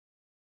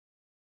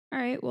All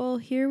right, well,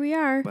 here we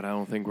are. But I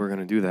don't think we're going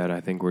to do that. I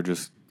think we're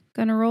just...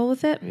 Gonna roll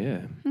with it?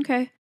 Yeah.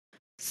 Okay.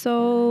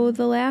 So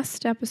the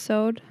last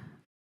episode,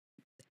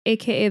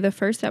 aka the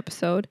first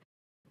episode,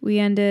 we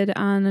ended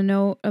on a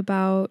note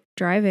about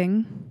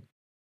driving.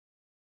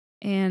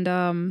 And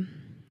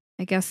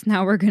I guess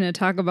now we're going to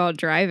talk about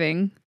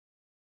driving.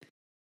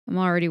 I'm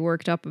already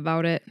worked up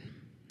about it.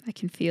 I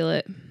can feel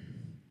it.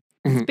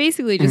 It's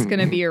basically just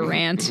going to be a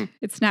rant.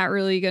 It's not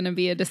really going to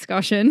be a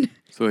discussion.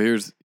 So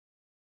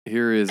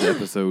here is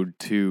episode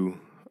 2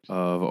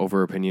 of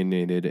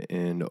Over-Opinionated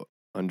and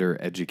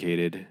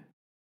Undereducated.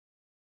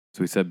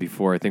 So we said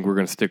before, I think we're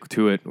going to stick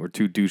to it. We're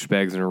two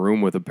douchebags in a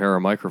room with a pair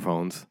of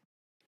microphones.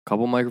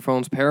 Couple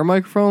microphones, pair of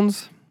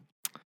microphones.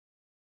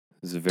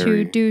 This is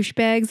very... Two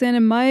douchebags and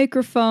a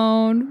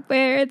microphone.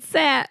 Where it's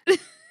at.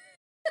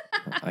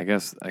 I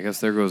guess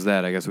there goes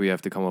that. I guess we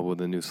have to come up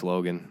with a new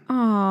slogan.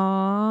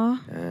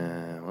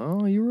 Aww.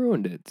 Well, you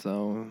ruined it,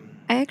 so...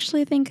 I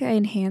actually think I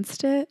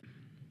enhanced it.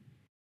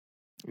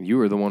 You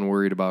were the one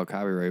worried about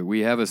copyright.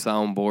 We have a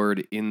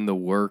soundboard in the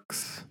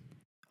works.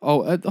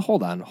 Oh,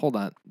 hold on.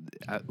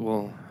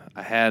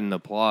 I had an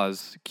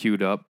applause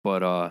queued up,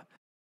 but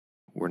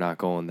we're not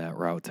going that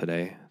route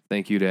today.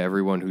 Thank you to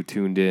everyone who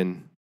tuned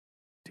in.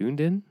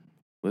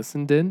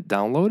 Listened in?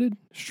 Downloaded?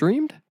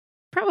 Streamed?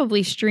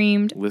 Probably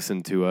streamed.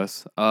 Listened to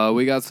us.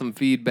 We got some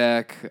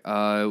feedback.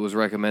 It was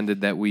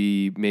recommended that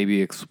we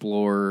maybe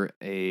explore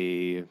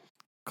a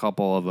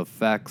couple of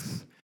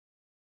effects.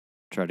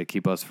 Try to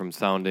keep us from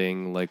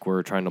sounding like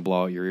we're trying to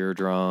blow out your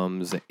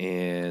eardrums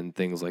and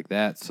things like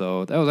that.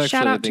 So that was actually...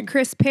 Shout out to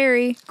Chris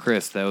Perry.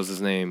 Chris, that was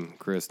his name.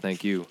 Chris,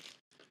 thank you.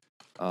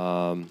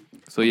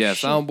 So yeah,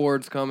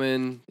 soundboard's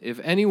coming. If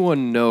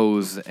anyone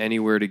knows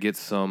anywhere to get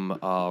some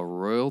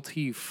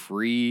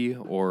royalty-free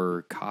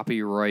or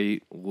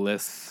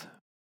copyright-less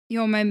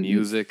my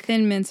music,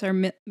 Thin Mints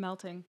are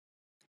melting.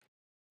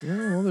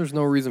 Yeah, well, there's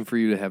no reason for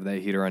you to have that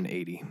heater on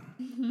 80.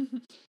 You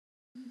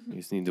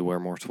just need to wear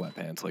more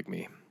sweatpants like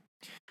me.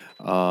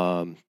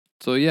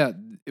 So yeah,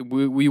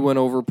 we went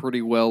over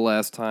pretty well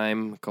last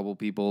time. A couple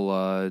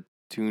people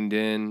tuned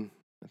in.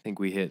 I think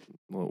we hit,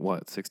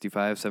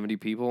 65, 70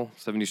 people?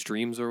 70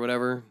 streams or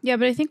whatever? Yeah,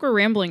 but I think we're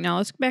rambling now.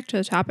 Let's get back to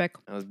the topic.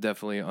 That was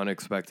definitely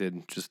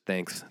unexpected. Just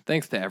thanks.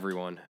 Thanks to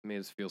everyone. It made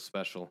us feel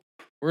special.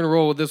 We're going to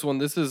roll with this one.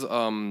 This is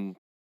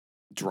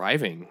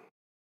driving.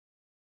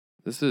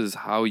 This is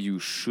how you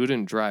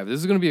shouldn't drive. This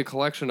is going to be a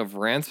collection of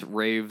rants,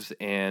 raves,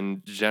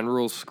 and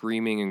general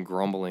screaming and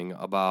grumbling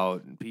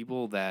about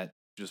people that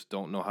just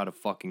don't know how to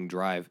fucking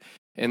drive.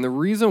 And the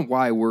reason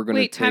why we're going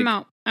to take... Wait, time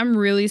out. I'm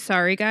really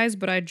sorry, guys,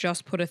 but I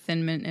just put a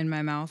Thin Mint in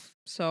my mouth.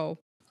 So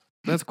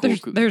that's cool.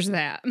 There's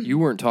that. You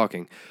weren't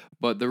talking.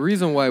 But the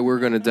reason why we're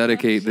going to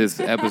dedicate this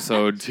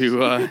episode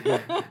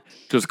to...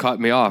 just cut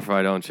me off,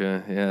 why don't you?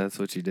 Yeah, that's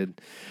what you did.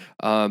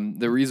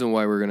 The reason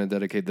why we're going to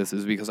dedicate this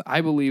is because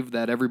I believe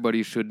that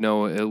everybody should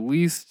know at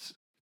least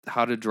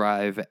how to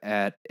drive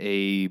at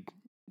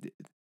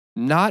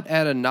not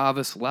at a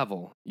novice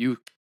level. You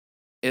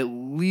at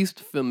least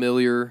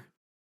familiar,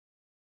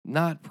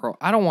 not pro.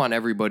 I don't want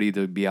everybody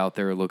to be out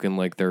there looking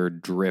like they're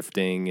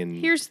drifting. And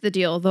here's the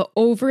deal. The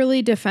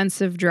overly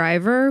defensive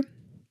driver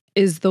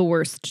is the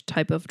worst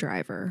type of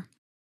driver.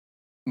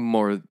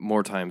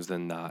 More times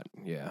than not,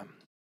 yeah.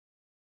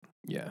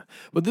 Yeah.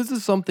 But this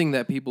is something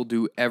that people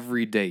do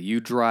every day. You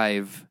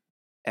drive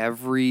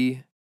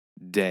every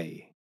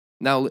day.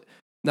 Now,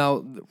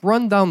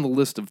 run down the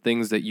list of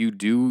things that you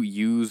do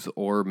use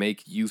or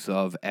make use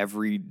of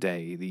every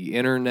day. The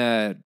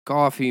internet,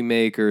 coffee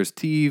makers,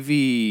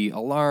 TV,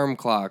 alarm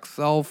clock,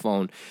 cell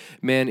phone.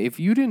 Man, if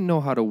you didn't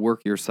know how to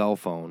work your cell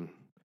phone,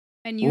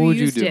 and you what would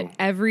used you do? It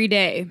every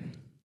day.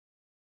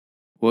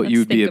 Well,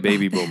 you'd be a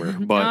baby boomer,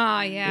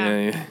 but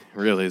yeah,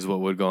 really is what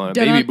would go on.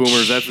 Baby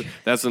boomers,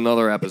 that's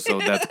another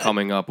episode that's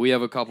coming up. We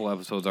have a couple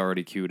episodes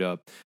already queued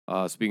up.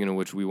 Speaking of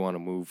which, we want to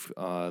move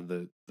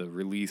the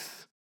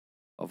release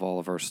of all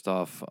of our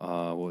stuff.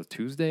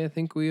 Tuesday, I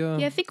think we... Yeah,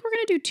 I think we're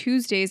going to do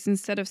Tuesdays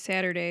instead of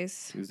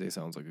Saturdays. Tuesday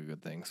sounds like a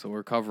good thing. So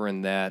we're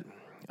covering that.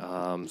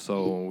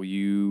 So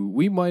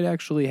we might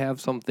actually have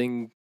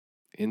something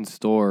in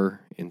store.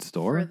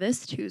 For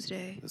this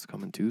Tuesday. This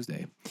coming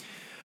Tuesday.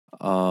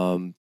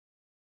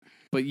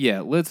 But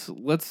yeah, let's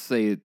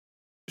say it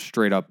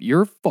straight up.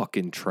 You're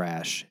fucking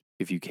trash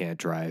if you can't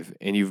drive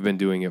and you've been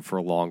doing it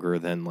for longer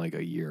than like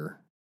a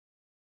year.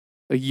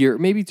 A year,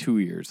 maybe 2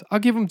 years. I'll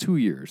give them 2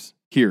 years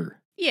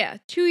here. Yeah,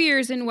 2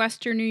 years in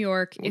Western New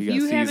York. If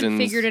you haven't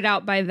figured it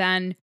out by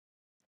then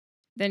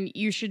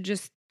you should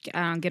just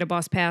get a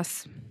bus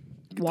pass.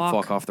 Walk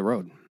the fuck off the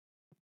road.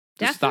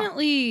 Just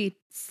definitely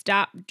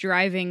stop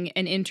driving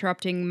and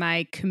interrupting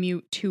my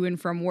commute to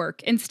and from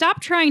work. And stop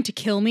trying to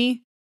kill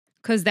me,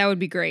 because that would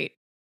be great.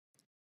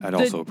 I'd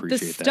also appreciate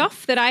that. The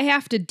stuff that I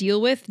have to deal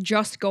with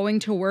just going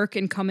to work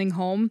and coming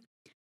home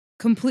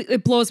completely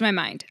blows my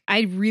mind.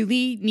 I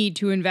really need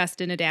to invest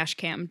in a dash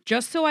cam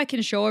just so I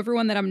can show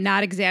everyone that I'm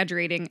not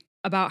exaggerating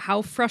about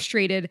how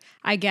frustrated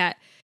I get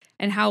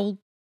and how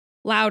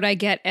loud I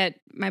get at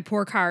my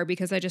poor car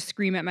because I just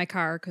scream at my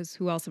car because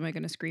who else am I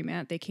going to scream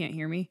at? They can't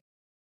hear me.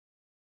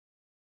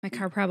 My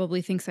car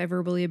probably thinks I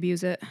verbally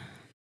abuse it.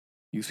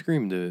 You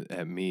screamed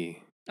at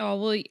me. Oh,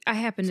 well, I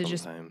happen to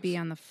just Sometimes. be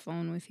on the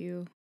phone with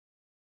you.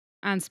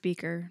 On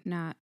speaker,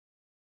 not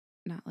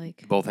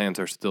like... Both hands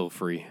are still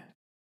free,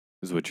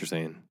 is what you're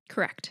saying.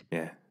 Correct.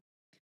 Yeah. You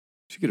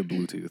should get a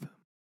Bluetooth.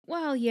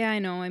 Well, yeah, I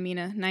know. I mean,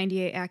 a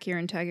 98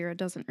 Acura Integra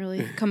doesn't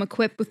really come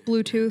equipped with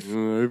Bluetooth.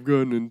 I've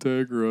got an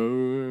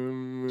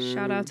Integra.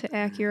 Shout out to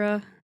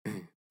Acura.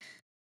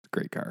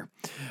 Great car.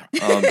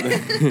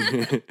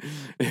 It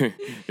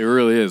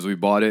really is. We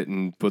bought it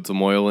and put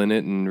some oil in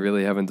it and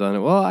really haven't done it.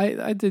 Well,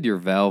 I did your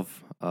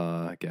valve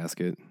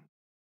gasket.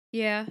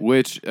 Yeah.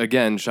 Which,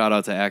 again, shout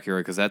out to Acura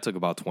because that took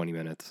about 20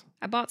 minutes.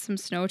 I bought some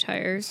snow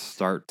tires.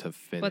 Start to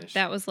finish. But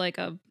that was like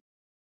a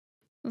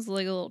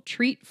little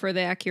treat for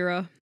the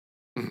Acura.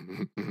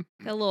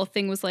 That little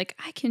thing was like,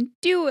 I can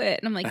do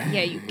it. And I'm like,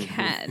 yeah, you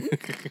can.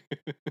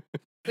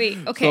 Wait,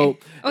 okay.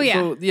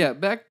 So yeah,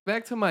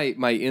 back to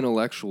my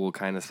intellectual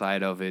kind of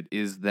side of it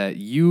is that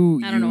you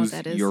use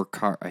your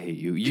car. I hate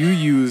you. You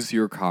use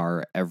your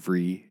car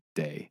every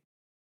day.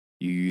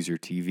 You use your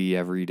TV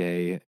every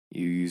day.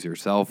 You use your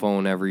cell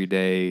phone every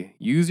day.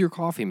 You use your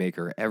coffee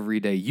maker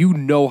every day. You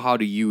know how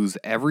to use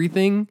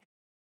everything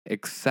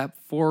except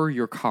for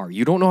your car.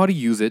 You don't know how to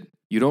use it.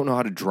 You don't know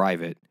how to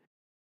drive it.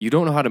 You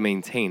don't know how to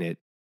maintain it.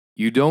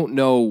 You don't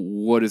know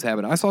what is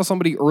happening. I saw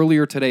somebody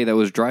earlier today that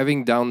was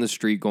driving down the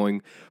street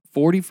going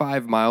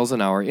 45 miles an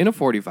hour in a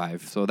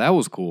 45, so that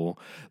was cool.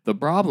 The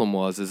problem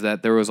is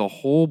that there was a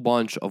whole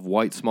bunch of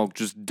white smoke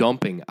just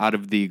dumping out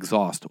of the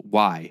exhaust.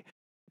 Why?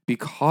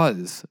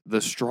 Because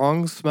the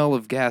strong smell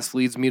of gas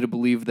leads me to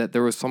believe that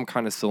there was some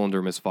kind of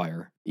cylinder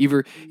misfire.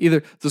 Either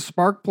the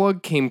spark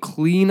plug came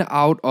clean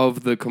out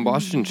of the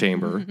combustion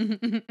chamber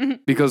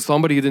because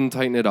somebody didn't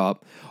tighten it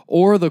up,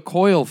 or the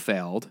coil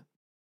failed.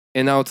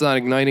 And now it's not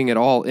igniting at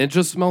all. It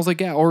just smells like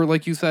gas. Or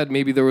like you said,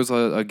 maybe there was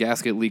a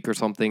gasket leak or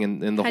something,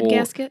 and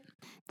the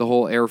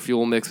whole air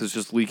fuel mix is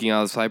just leaking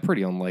out of the side.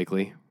 Pretty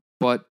unlikely,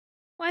 but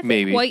I think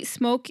maybe white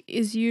smoke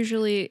is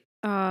usually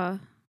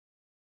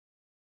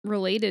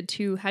related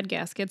to head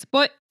gaskets.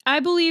 But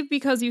I believe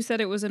because you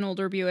said it was an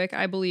older Buick,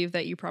 I believe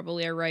that you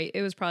probably are right.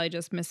 It was probably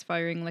just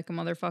misfiring like a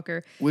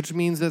motherfucker. Which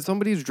means that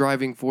somebody's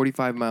driving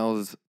 45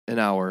 miles an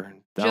hour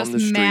down just the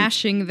street,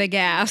 mashing the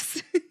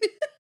gas.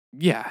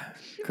 Yeah.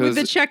 With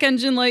the check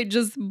engine light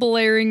just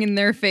blaring in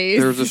their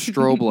face. There's a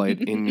strobe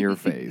light in your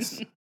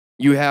face.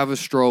 You have a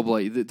strobe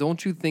light.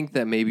 Don't you think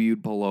that maybe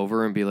you'd pull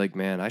over and be like,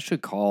 man, I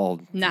should call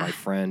my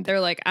friend?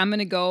 They're like, I'm going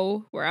to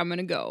go where I'm going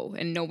to go,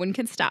 and no one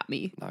can stop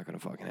me. Not going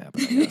to fucking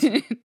happen, I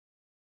guess.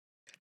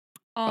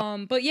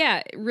 But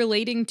yeah,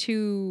 relating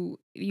to,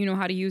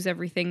 how to use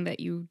everything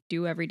that you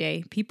do every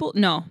day. People,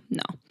 no.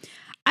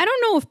 I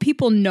don't know if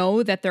people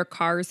know that their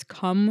cars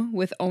come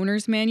with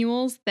owner's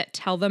manuals that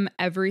tell them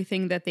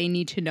everything that they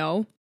need to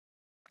know,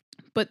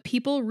 but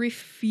people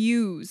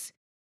refuse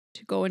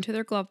to go into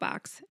their glove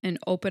box and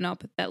open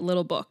up that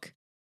little book.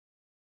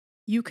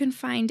 You can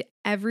find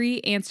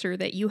every answer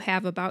that you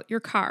have about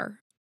your car,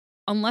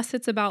 unless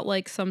it's about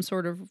like some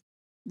sort of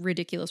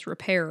ridiculous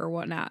repair or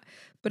whatnot.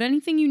 But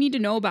anything you need to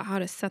know about how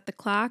to set the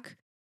clock,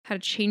 how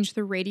to change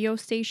the radio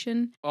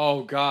station.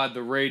 Oh God,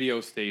 the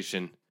radio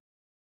station.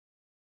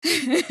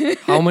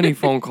 How many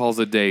phone calls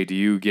a day do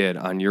you get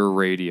on your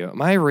radio?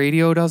 My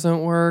radio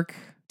doesn't work.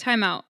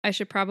 Time out. I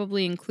should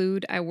probably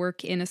include I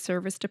work in a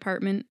service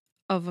department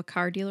of a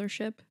car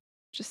dealership.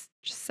 Just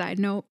side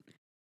note.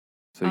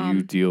 So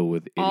you deal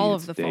with all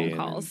of the phone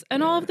calls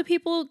and all of the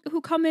people who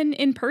come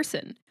in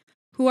person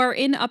who are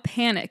in a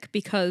panic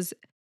because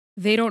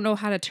they don't know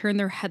how to turn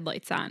their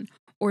headlights on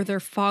or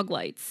their fog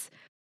lights.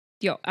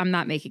 Yo, I'm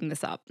not making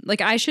this up. Like,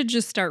 I should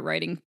just start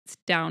writing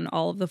down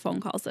all of the phone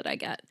calls that I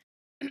get.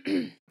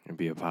 It'd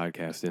be a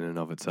podcast in and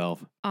of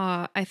itself.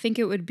 I think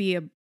it would be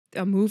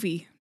a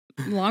movie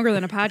longer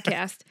than a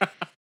podcast.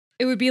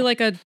 It would be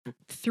like a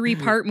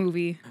 3-part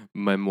movie.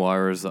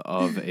 Memoirs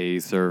of a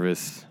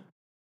service.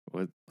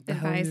 What?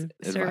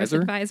 Service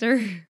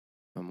advisor.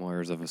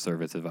 Memoirs of a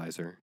service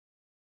advisor.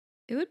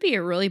 It would be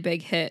a really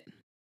big hit.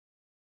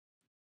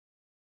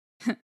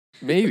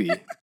 Maybe.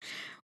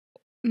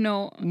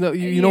 No,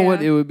 you know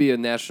what? It would be a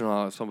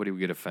national. Somebody would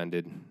get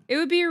offended. It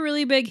would be a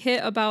really big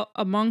hit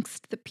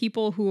amongst the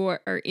people who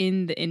are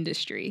in the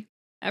industry.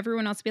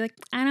 Everyone else would be like,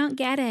 I don't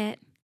get it.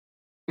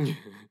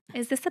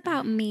 Is this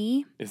about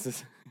me?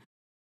 Isn't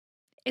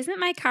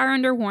my car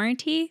under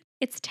warranty?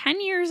 It's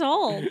 10 years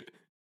old.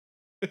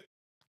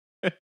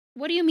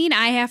 What do you mean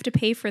I have to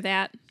pay for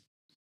that?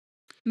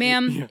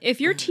 Ma'am, if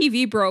your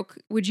TV broke,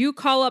 would you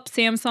call up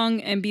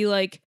Samsung and be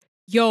like,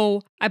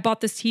 yo, I bought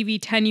this TV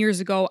 10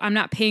 years ago. I'm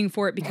not paying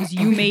for it because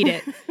you made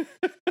it.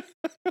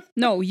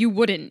 No, you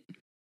wouldn't.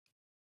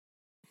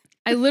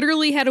 I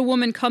literally had a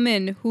woman come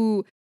in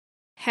who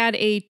had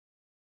a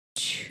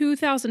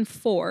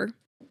 2004,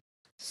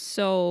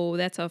 so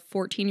that's a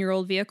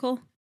 14-year-old vehicle,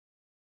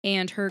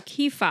 and her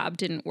key fob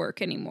didn't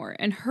work anymore.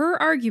 And her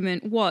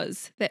argument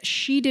was that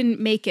she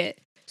didn't make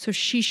it, so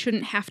she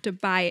shouldn't have to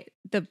buy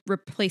the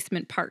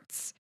replacement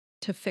parts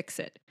to fix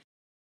it.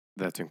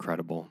 That's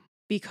incredible.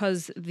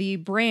 because the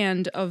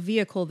brand of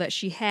vehicle that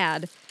she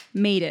had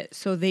made it,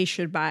 so they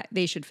should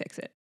fix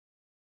it.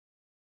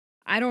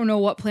 I don't know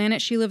what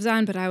planet she lives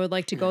on, but I would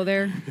like to go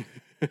there,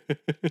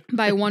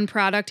 buy one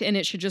product, and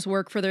it should just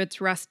work for its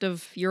rest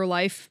of your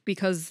life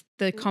because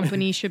the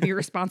company should be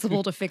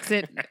responsible to fix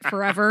it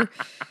forever.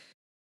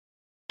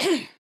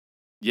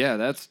 Yeah,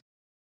 that's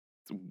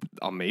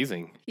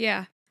amazing.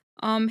 Yeah.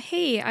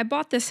 Hey, I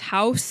bought this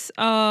house.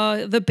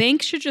 The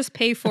bank should just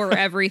pay for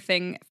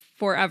everything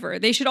forever.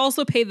 They should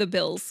also pay the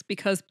bills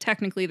because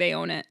technically they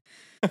own it.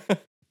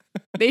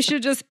 They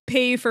should just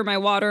pay for my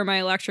water, my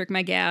electric,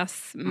 my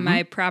gas,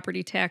 my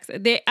property tax,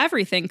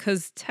 everything,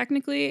 because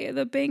technically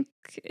the bank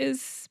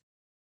is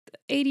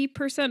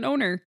 80%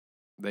 owner.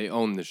 They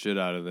own the shit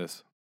out of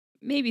this.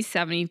 Maybe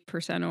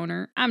 70%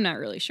 owner. I'm not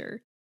really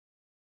sure.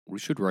 We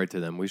should write to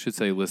them. We should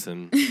say,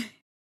 listen,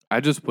 I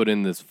just put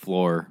in this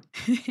floor.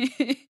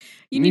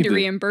 You need to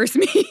reimburse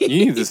me.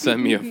 You need to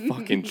send me a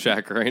fucking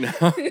check right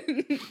now.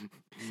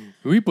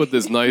 We put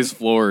this nice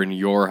floor in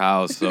your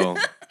house, so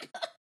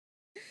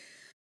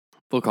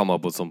they'll come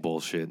up with some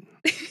bullshit.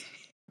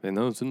 They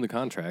know it's in the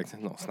contract.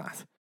 No, it's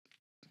not.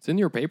 It's in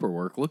your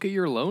paperwork. Look at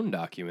your loan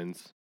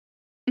documents.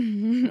 All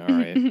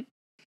right.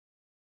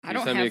 I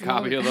don't send have me a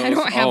copy of those? I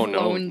don't have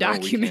no, loan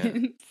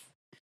documents.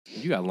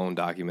 You got loan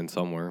documents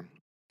somewhere.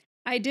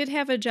 I did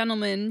have a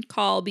gentleman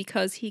call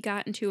because he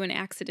got into an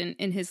accident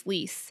in his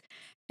lease,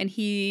 and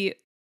he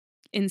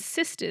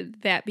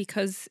insisted that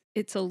because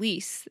it's a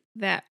lease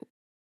that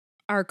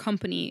our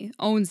company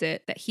owns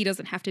it, that he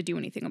doesn't have to do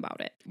anything about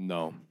it.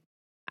 No.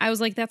 I was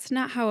like, that's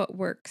not how it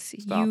works.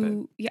 Stop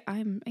it.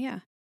 Yeah,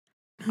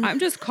 I'm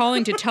just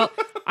calling to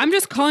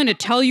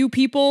tell you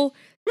people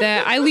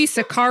that I lease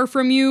a car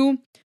from you,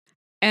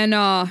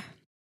 and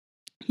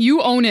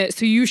you own it,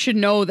 so you should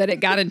know that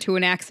it got into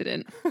an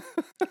accident.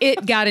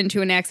 It got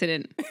into an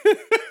accident.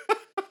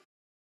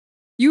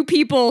 You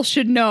people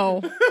should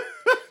know.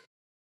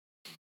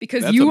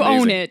 Because That's you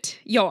amazing. own it.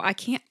 Yo, I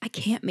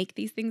can't make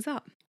these things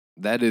up.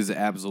 That is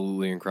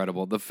absolutely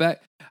incredible. The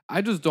fact,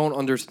 I just don't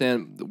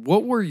understand.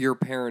 What were your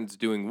parents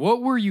doing?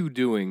 What were you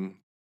doing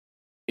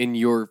in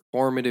your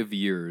formative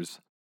years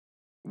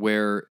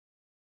where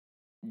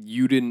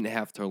you didn't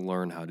have to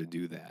learn how to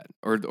do that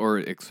or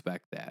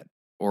expect that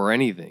or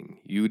anything?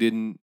 You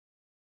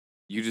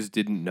just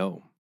didn't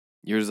know.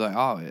 You're just like,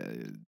 oh,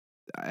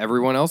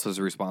 everyone else is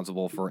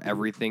responsible for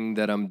everything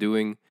that I'm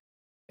doing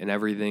and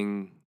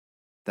everything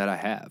that I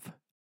have.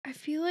 I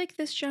feel like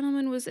this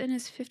gentleman was in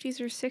his 50s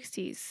or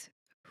 60s.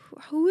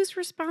 Who is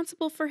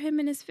responsible for him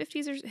in his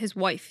 50s or his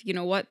wife? You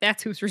know what?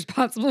 That's who's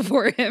responsible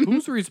for him.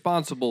 Who's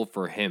responsible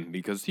for him?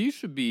 Because he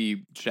should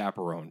be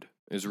chaperoned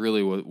is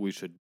really what we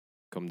should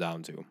come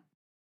down to.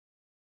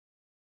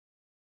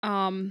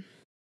 I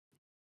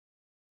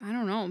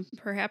don't know.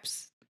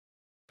 Perhaps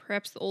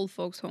the old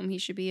folks' home he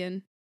should be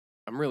in.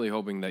 I'm really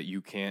hoping that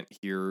you can't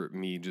hear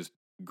me just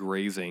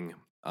grazing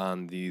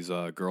on these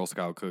Girl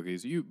Scout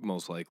cookies. You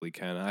most likely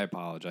can. I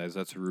apologize.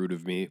 That's rude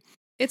of me.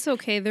 It's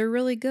okay. They're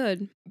really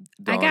good.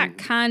 Dawn. I got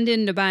conned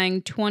into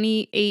buying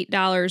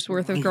 $28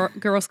 worth of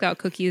Girl Scout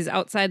cookies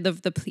outside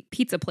of the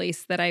pizza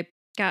place that I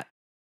got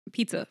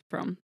pizza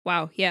from.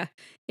 Wow. Yeah.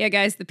 Yeah,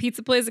 guys, the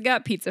pizza place I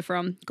got pizza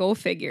from. Go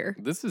figure.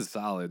 This is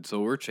solid.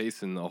 So we're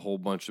chasing a whole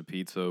bunch of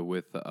pizza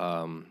with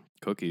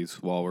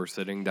cookies while we're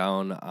sitting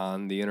down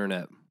on the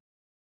internet.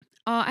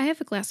 I have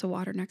a glass of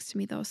water next to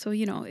me, though, so,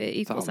 you know, it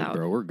equals solid, out.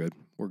 Bro, we're good.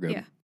 We're good.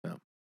 Yeah.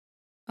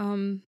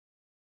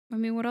 I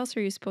mean, what else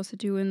are you supposed to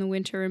do in the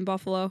winter in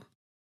Buffalo?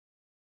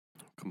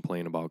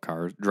 Complain about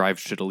cars. Drive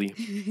shittily.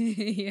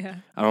 Yeah.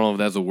 I don't know if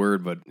that's a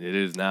word, but it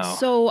is now.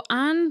 So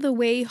on the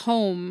way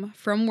home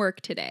from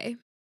work today,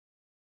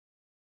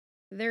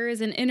 there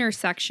is an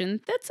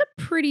intersection. That's a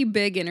pretty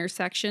big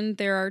intersection.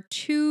 There are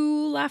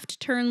 2 left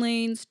turn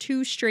lanes,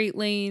 2 straight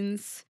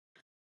lanes.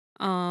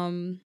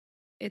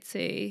 It's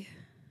a,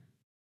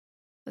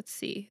 let's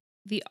see,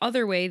 the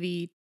other way,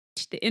 the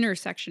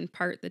intersection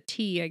part, the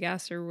T, I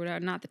guess, or whatever,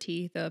 not the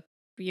T, the,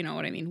 you know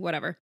what I mean,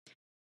 whatever.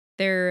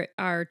 There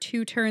are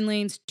 2 turn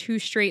lanes, 2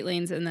 straight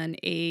lanes, and then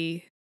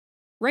a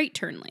right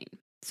turn lane.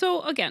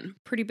 So again,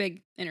 pretty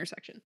big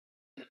intersection.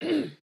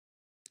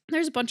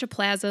 There's a bunch of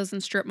plazas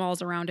and strip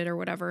malls around it or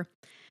whatever.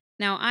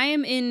 Now I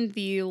am in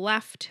the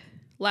left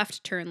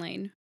turn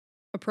lane,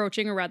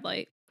 approaching a red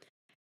light,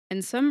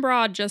 and some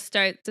broad just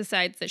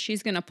decides that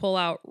she's going to pull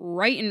out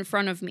right in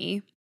front of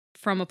me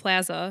from a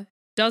plaza.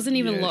 Doesn't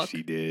even look.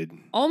 She did.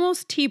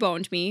 Almost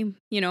T-boned me.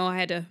 You know, I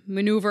had to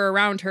maneuver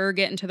around her,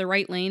 get into the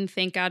right lane.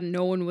 Thank God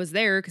no one was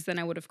there because then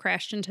I would have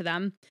crashed into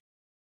them.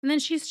 And then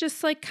she's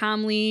just like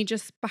calmly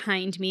just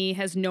behind me,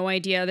 has no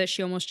idea that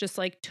she almost just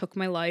like took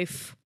my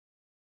life.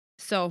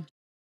 So,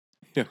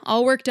 yeah.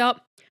 All worked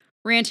up,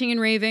 ranting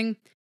and raving,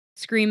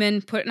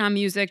 screaming, putting on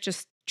music,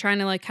 just trying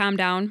to like calm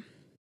down.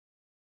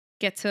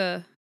 Get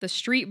to the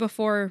street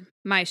before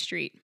my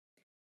street.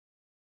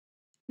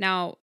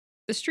 Now,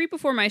 the street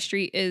before my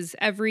street is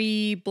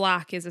every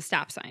block is a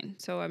stop sign.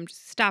 So I'm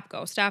just stop,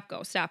 go, stop,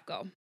 go, stop,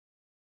 go.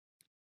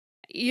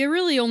 You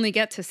really only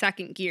get to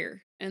second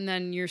gear and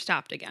then you're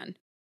stopped again.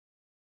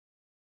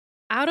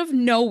 out of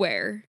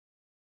nowhere,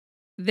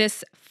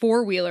 this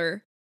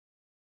four-wheeler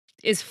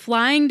is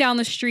flying down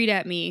the street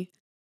at me,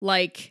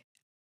 like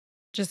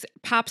just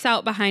pops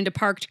out behind a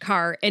parked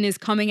car and is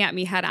coming at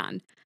me head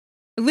on.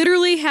 I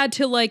literally had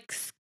to like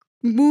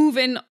move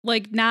and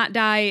like not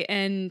die.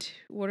 And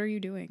what are you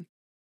doing?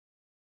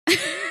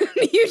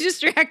 You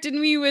distracted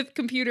me with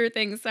computer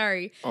things.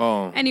 Sorry.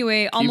 Oh.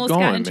 Anyway, almost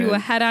got into a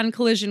head-on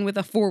collision with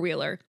a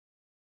four-wheeler.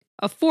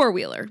 A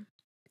four-wheeler.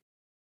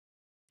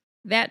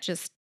 That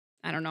just,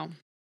 I don't know,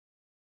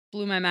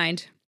 blew my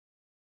mind.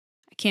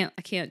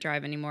 I can't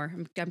drive anymore.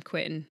 I'm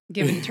quitting.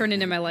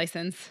 Turning in my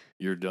license.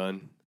 You're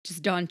done.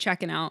 Just done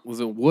checking out.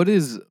 Listen, what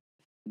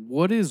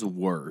is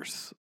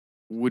worse?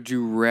 Would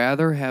you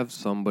rather have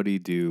somebody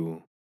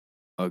do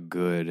a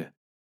good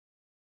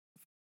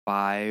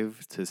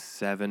 5 to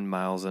 7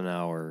 miles an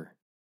hour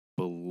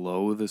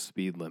below the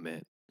speed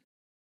limit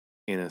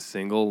in a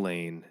single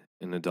lane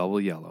in a double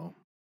yellow?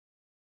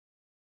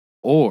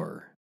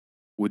 Or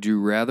would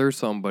you rather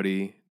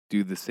somebody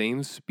do the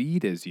same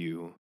speed as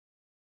you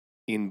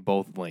in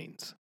both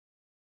lanes?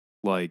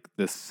 Like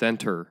the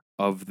center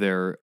of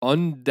their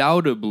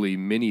undoubtedly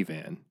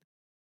minivan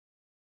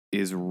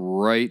is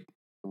right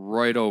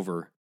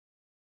over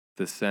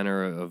the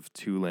center of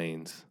two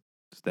lanes.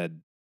 It's that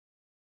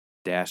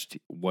dashed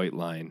white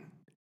line.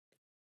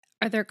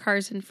 Are there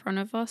cars in front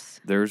of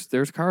us?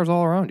 There's cars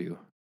all around you.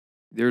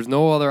 There's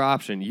no other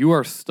option. You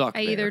are stuck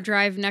there. I either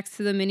drive next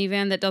to the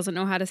minivan that doesn't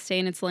know how to stay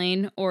in its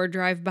lane or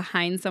drive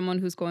behind someone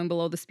who's going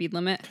below the speed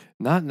limit.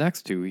 Not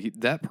next to.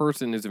 That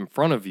person is in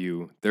front of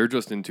you. They're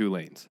just in two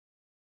lanes.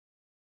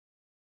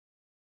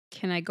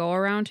 Can I go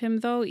around him,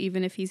 though,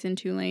 even if he's in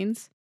two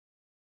lanes?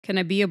 Can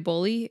I be a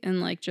bully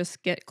and, like,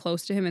 just get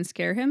close to him and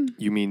scare him?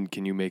 You mean,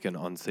 can you make an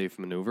unsafe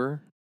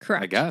maneuver?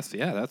 Correct. I guess,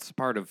 yeah, that's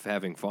part of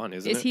having fun,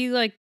 isn't it? Is he,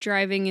 like,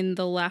 driving in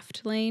the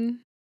left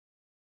lane?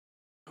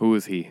 Who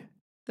is he?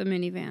 The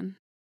minivan.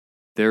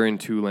 They're in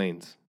two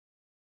lanes.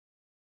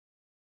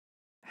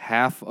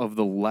 Half of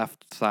the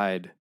left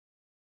side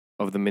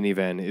of the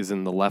minivan is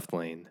in the left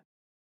lane.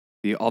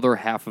 The other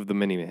half of the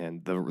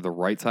minivan, the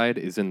right side,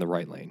 is in the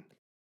right lane.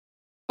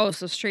 Oh,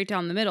 so straight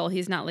down the middle.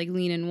 He's not like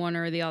leaning one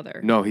or the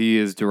other. No, he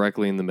is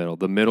directly in the middle.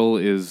 The middle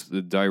is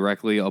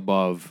directly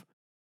above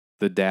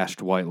the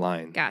dashed white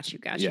line. Got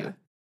you.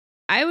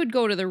 I would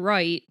go to the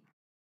right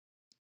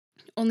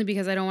only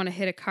because I don't want to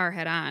hit a car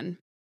head on.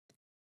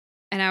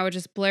 And I would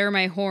just blare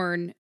my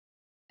horn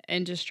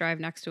and just drive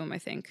next to him, I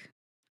think,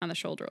 on the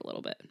shoulder a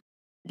little bit.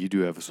 You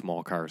do have a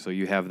small car, so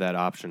you have that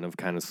option of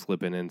kind of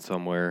slipping in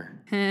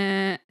somewhere.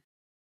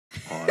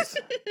 Pause.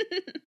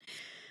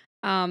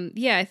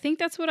 Yeah, I think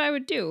that's what I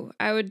would do.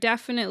 I would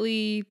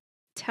definitely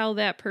tell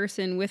that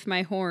person with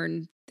my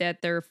horn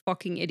that they're a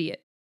fucking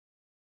idiot.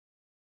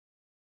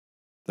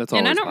 That's always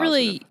and I don't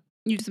positive.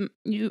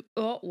 really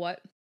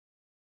what?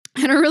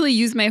 I don't really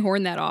use my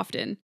horn that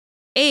often.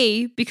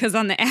 Because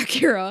on the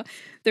Acura,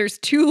 there's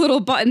two little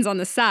buttons on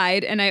the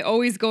side, and I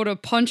always go to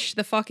punch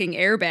the fucking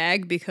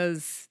airbag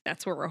because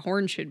that's where a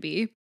horn should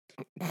be.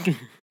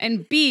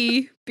 And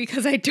B,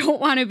 because I don't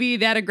want to be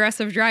that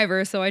aggressive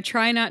driver, so I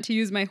try not to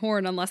use my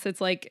horn unless it's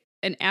like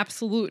an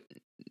absolute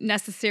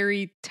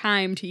necessary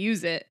time to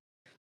use it.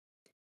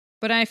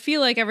 But I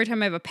feel like every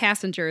time I have a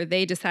passenger,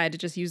 they decide to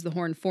just use the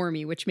horn for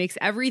me, which makes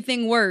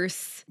everything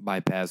worse.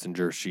 By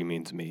passenger, she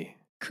means me.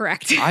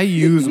 Correct. I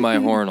use my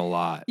horn a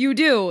lot. You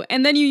do.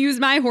 And then you use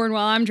my horn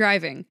while I'm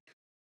driving.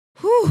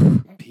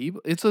 Whew.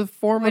 People, it's a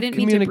form of I didn't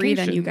communication. mean to breathe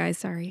on you guys,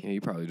 sorry. Yeah,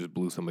 you probably just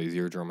blew somebody's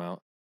eardrum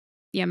out.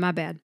 Yeah, my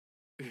bad.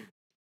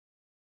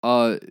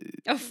 A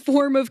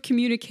form of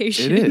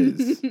communication.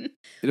 It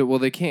is. Well,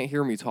 they can't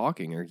hear me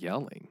talking or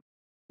yelling.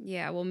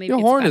 Yeah, well, maybe Your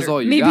it's horn better. is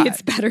all you maybe got.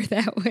 it's better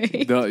that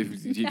way. No,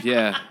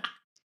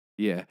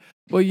 yeah.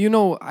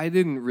 Well, I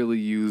didn't really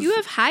use. You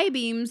have high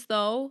beams,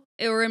 though.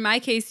 Or in my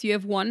case, you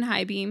have one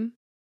high beam.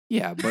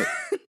 Yeah, but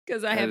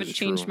because I haven't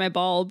changed my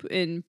bulb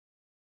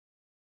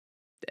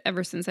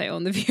ever since I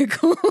owned the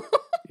vehicle.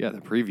 Yeah, the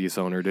previous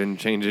owner didn't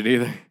change it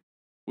either,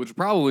 which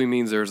probably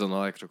means there's an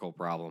electrical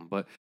problem.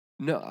 But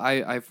no,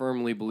 I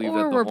firmly believe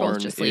that the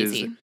horn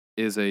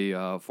is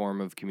a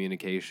form of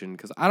communication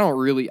because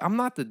I'm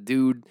not the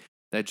dude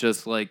that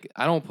just like,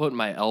 I don't put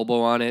my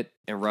elbow on it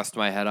and rest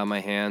my head on my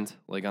hand,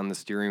 like on the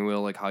steering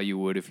wheel, like how you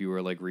would if you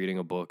were like reading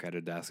a book at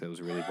a desk that was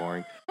really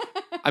boring.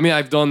 I mean,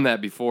 I've done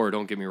that before,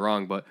 don't get me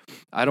wrong, but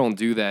I don't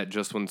do that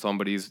just when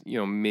somebody's,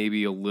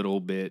 maybe a little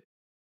bit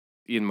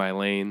in my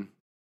lane.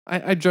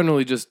 I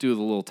generally just do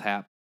the little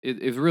tap.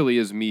 It really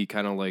is me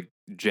kind of like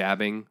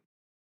jabbing,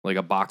 like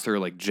a boxer,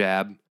 like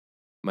jab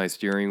my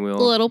steering wheel.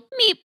 A little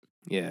meep.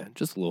 Yeah,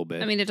 just a little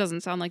bit. I mean, it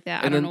doesn't sound like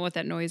that. And I don't know what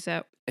that noise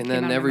that and came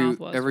then out of my mouth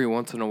was. every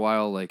once in a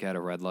while, like at a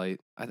red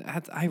light,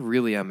 I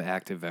really am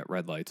active at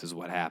red lights is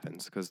what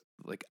happens because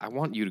like I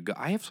want you to go.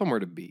 I have somewhere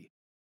to be.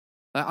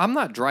 I'm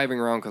not driving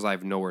around because I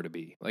have nowhere to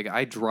be. Like,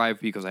 I drive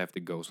because I have to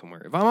go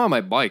somewhere. If I'm on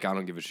my bike, I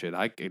don't give a shit.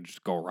 I can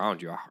just go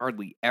around you. I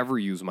hardly ever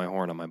use my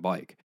horn on my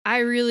bike.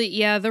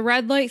 The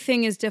red light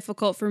thing is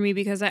difficult for me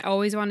because I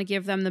always want to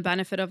give them the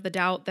benefit of the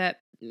doubt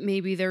that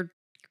maybe they're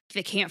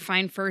they can't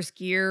find first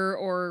gear,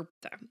 or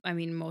I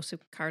mean, most of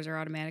cars are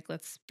automatic.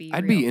 Let's be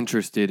I'd real. be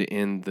interested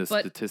in the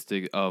But-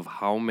 statistic of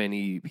how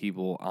many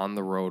people on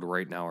the road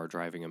right now are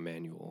driving a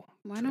manual.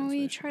 Why don't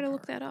we transmission try to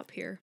look car. that up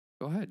here?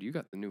 Go ahead. You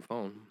got the new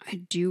phone. I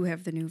do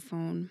have the new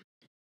phone.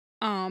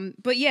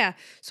 But yeah,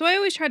 so I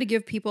always try to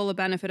give people a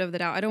benefit of the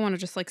doubt. I don't want to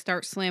just like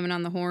start slamming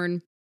on the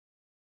horn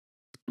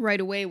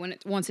right away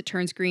once it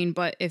turns green.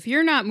 But if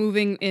you're not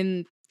moving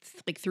in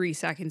like 3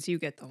 seconds, you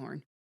get the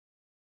horn.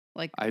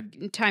 Like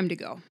time to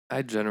go.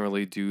 I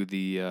generally do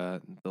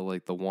the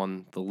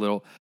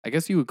little, I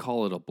guess you would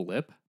call it a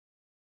blip.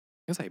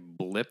 I guess I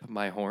blip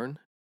my horn.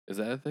 Is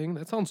that a thing?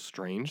 That sounds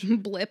strange.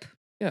 Blip.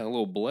 Yeah, a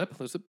little blip.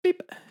 There's a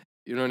beep.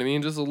 You know what I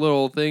mean? Just a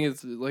little thing.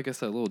 It's like I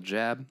said, a little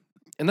jab.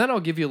 And then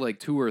I'll give you like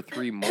 2 or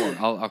 3 more.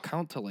 I'll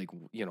count to like,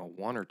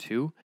 1 or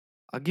 2.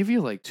 I'll give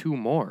you like 2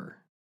 more.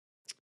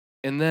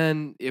 And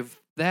then if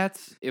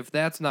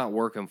that's not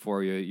working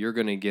for you, you're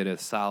going to get a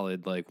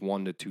solid like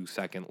 1 to 2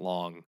 second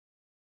long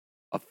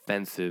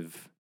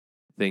offensive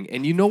thing.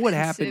 And you know what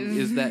happened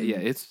is that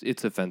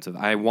it's offensive.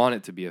 I want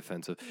it to be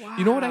offensive. Wow.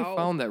 You know what I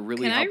found that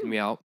really helped me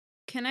out?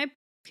 Can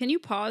you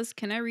pause?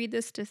 Can I read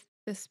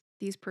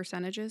these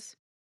percentages?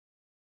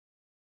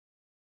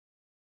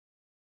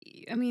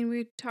 I mean,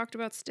 we talked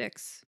about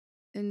sticks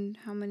and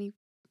how many.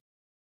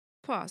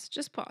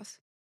 Just pause.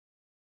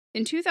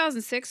 In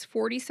 2006,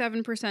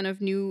 47% of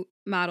new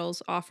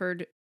models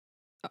offered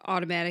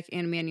automatic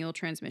and manual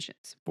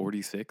transmissions.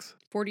 46?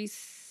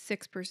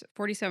 46%,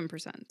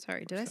 47%.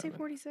 Sorry, did I say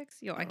 46?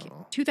 Yo, I can't.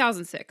 Oh.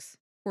 2006,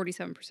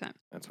 47%.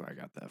 That's where I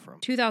got that from.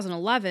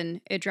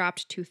 2011, it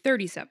dropped to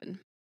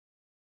 37.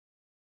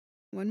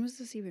 When was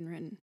this even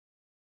written?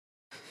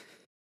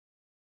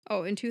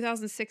 Oh, in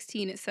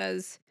 2016, it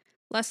says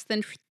less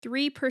than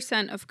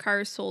 3% of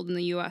cars sold in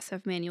the U.S.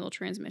 have manual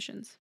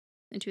transmissions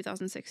in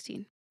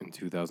 2016. In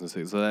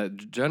 2006. So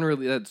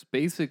that's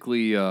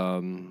basically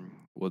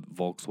what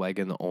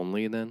Volkswagen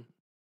only then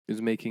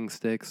is making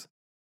sticks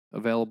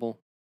available.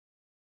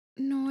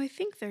 No, I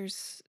think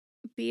there's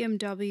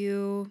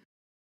BMW.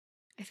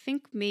 I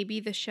think maybe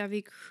the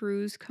Chevy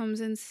Cruze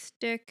comes in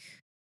stick.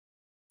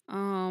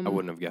 I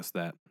wouldn't have guessed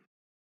that.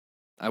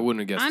 I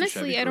wouldn't have guessed.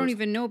 Honestly, I don't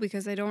even know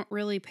because I don't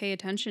really pay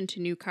attention to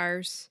new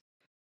cars.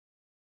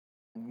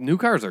 New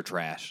cars are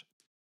trash.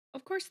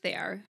 Of course they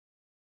are.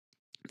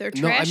 They're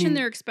trash and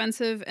they're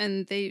expensive,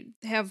 and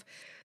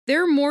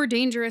they're more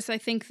dangerous, I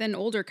think, than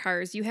older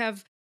cars. You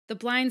have the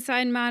blind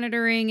side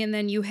monitoring, and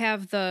then you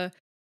have the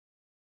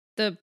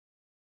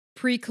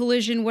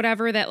pre-collision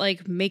whatever that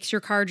like makes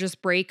your car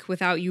just brake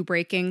without you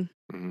braking.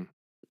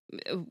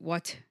 Mm-hmm.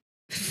 What?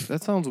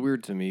 That sounds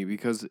weird to me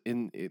because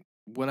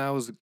when I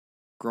was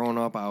growing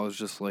up, I was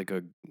just like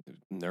a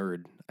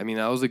nerd. I mean,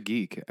 I was a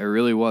geek. I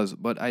really was,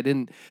 but I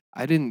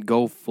didn't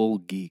go full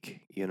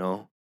geek,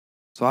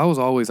 So I was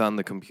always on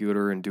the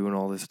computer and doing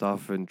all this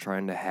stuff and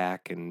trying to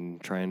hack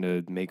and trying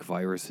to make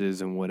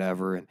viruses and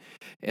whatever.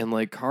 And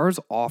like cars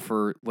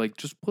offer, like,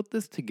 just put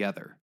this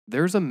together.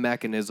 There's a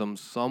mechanism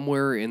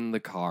somewhere in the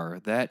car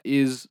that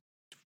is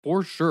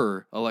for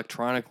sure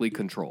electronically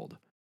controlled,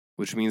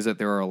 which means that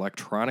there are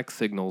electronic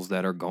signals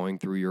that are going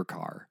through your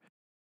car.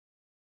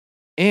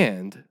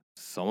 And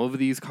some of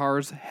these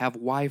cars have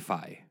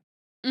Wi-Fi.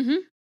 Mm-hmm.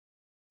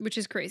 Which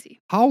is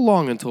crazy. How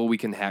long until we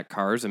can hack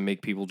cars and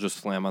make people just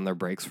slam on their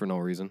brakes for no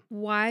reason?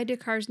 Why do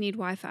cars need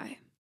Wi-Fi?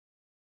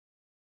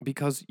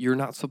 Because you're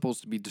not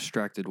supposed to be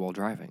distracted while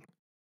driving.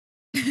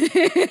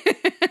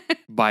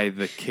 By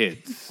the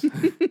kids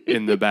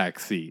in the back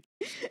seat.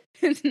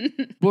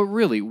 But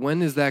really,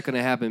 when is that going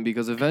to happen?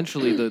 Because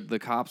eventually the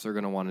cops are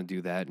going to want to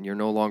do that, and you're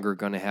no longer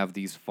going to have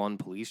these fun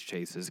police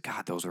chases.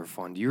 God, those were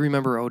fun. Do you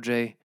remember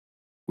OJ?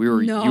 You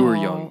were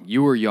young.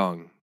 You were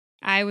young.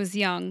 I was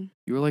young.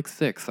 You were like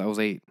 6. I was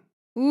 8.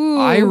 Ooh.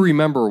 I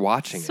remember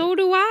watching it. So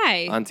do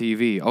I. On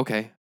TV.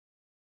 Okay.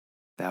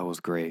 That was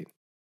great.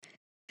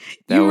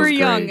 You were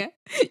young.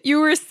 You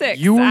were 6.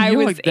 I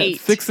was 8.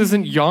 6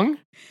 isn't young?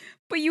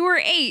 But you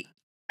were 8.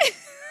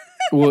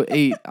 Well,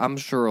 8, I'm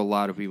sure a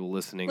lot of people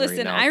listening right now.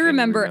 Listen, I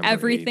remember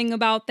everything 8.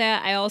 about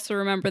that. I also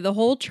remember the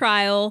whole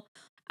trial.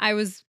 I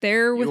was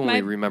there with You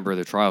only remember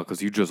the trial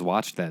because you just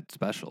watched that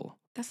special.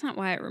 That's not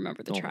why I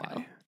remember the Don't trial.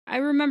 lie. I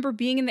remember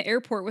being in the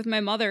airport with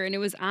my mother, and it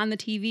was on the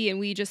TV, and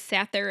we just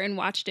sat there and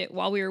watched it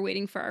while we were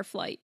waiting for our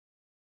flight.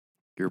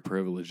 Your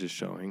privilege is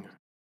showing.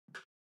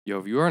 Yo,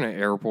 if you were in an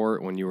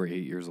airport when you were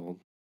 8 years old.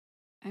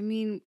 I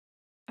mean,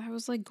 I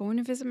was like going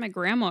to visit my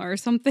grandma or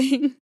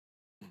something.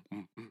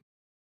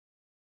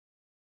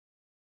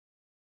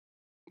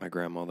 My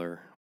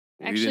grandmother.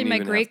 Actually, my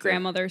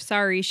great-grandmother.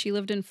 Sorry, she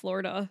lived in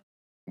Florida.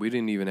 We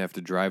didn't even have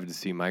to drive to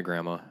see my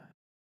grandma.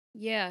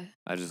 Yeah.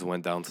 I just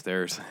went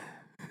downstairs.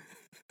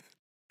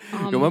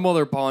 My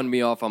mother pawned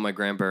me off on my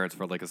grandparents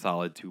for like a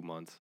solid 2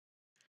 months.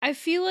 I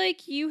feel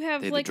like you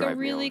have like a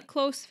really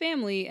close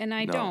family, and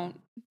I don't.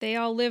 They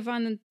all live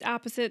on the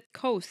opposite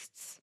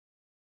coasts.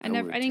 I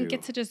didn't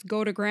get to just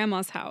go to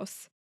grandma's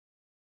house.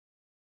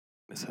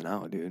 Missing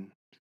out, dude.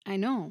 I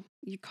know.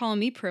 You're calling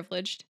me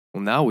privileged.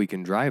 Well, now we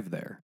can drive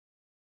there.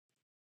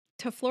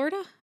 To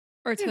Florida?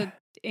 Or to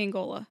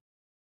Angola?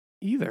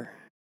 Either.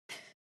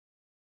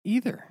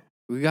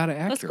 We got to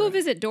act. Let's go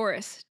visit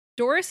Doris.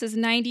 Doris is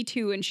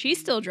 92 and she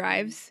still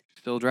drives.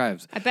 Still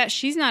drives. I bet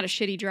she's not a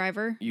shitty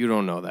driver. You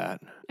don't know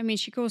that. I mean,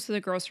 she goes to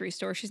the grocery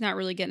store. She's not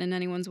really getting in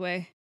anyone's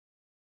way.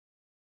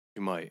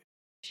 You might.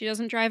 She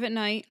doesn't drive at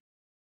night.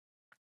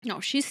 No,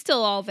 she's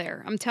still all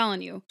there. I'm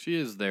telling you. She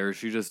is there.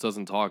 She just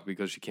doesn't talk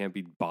because she can't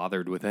be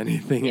bothered with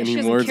anything Yeah,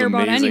 anymore. She doesn't care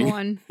about amazing.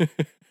 anyone.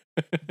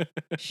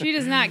 She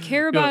does not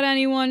care about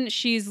anyone.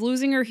 She's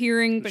losing her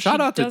hearing. But Shout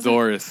out to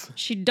Doris.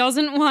 She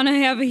doesn't want to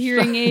have a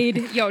hearing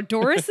aid. Yo,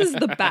 Doris is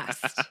the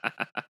best.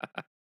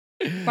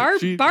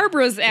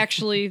 Barbara's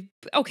actually,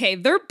 okay,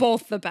 they're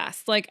both the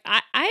best. Like,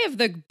 I have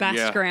the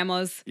best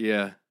grandmas.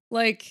 Yeah.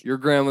 Like, your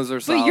grandmas are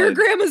solid. But your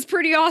grandma's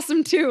pretty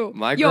awesome too.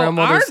 My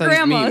grandmother our sends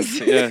grandmas.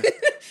 memes. Yeah.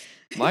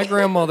 My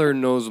grandmother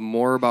knows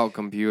more about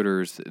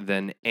computers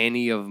than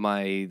any of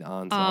my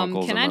aunts and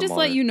uncles. Can I just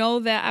let you know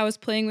that I was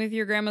playing with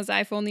your grandma's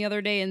iPhone the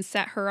other day and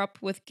set her up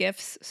with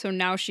gifts, so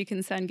now she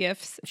can send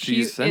gifts.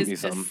 She sent me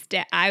some.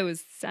 I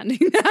was sending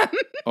them.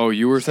 Oh,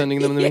 you were sending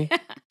them to me?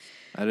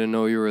 I didn't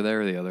know you were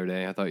there the other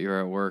day. I thought you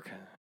were at work.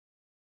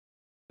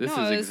 This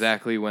is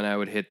exactly when I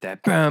would hit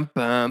that bum,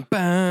 bum,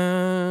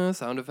 bum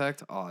sound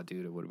effect. Oh,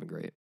 dude, it would have been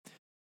great.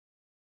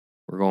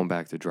 We're going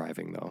back to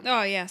driving, though.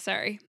 Oh, yeah,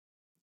 sorry.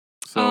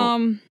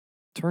 So,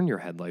 turn your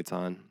headlights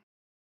on.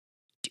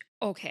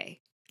 Okay.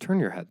 Turn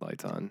your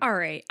headlights on. All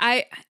right.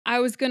 I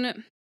was gonna...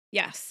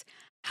 Yes.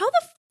 How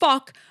the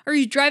fuck are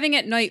you driving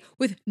at night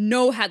with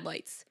no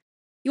headlights?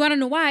 You want to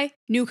know why?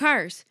 New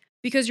cars.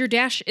 Because your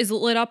dash is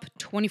lit up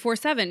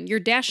 24/7. Your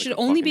dash should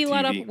only be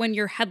lit up when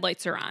your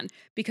headlights are on.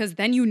 Because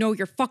then you know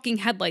your fucking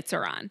headlights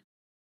are on.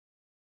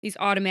 These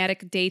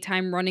automatic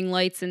daytime running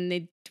lights and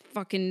they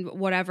fucking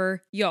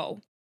whatever. Yo.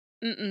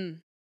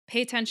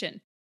 Pay attention.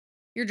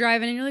 You're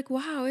driving and you're like,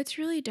 wow, it's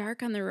really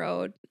dark on the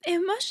road. It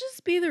must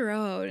just be the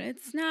road.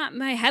 It's not.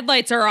 My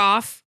headlights are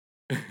off.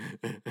 Did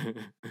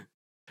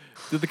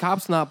the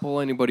cops not pull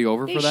anybody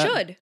over for that? They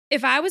should.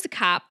 If I was a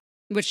cop,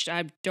 which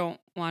I don't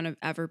want to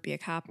ever be a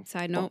cop,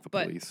 side note,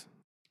 but police.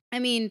 I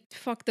mean,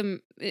 fuck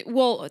them.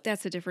 Well,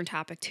 that's a different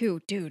topic too.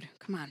 Dude,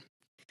 come on.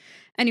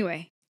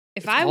 Anyway,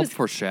 if I was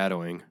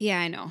foreshadowing. Yeah,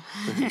 I know.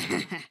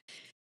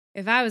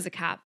 If I was a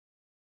cop,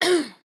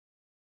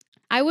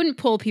 I wouldn't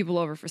pull people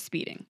over for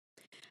speeding.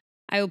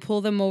 I would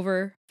pull them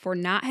over for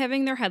not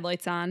having their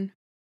headlights on,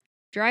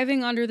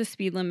 driving under the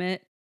speed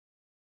limit,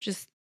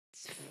 just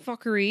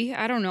fuckery.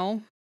 I don't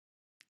know.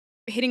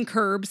 Hitting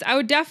curbs. I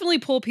would definitely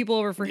pull people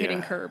over for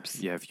hitting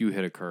curbs. Yeah, if you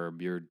hit a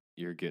curb, you're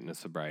getting a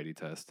sobriety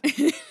test.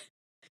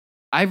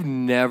 I've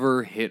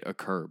never hit a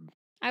curb.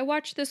 I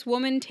watched this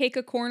woman take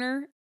a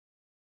corner,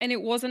 and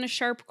it wasn't a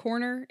sharp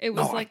corner. It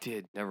was I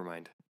did. Never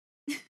mind.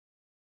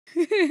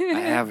 I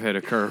have hit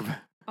a curb.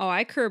 Oh,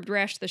 I curb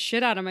rashed the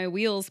shit out of my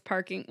wheels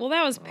parking. Well,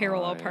 that was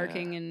parallel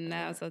parking, and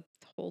that was a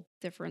whole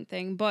different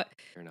thing. But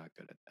you're not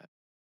good at that.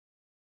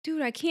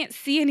 Dude, I can't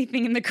see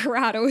anything in the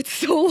Corrado. It's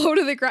so low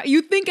to the ground.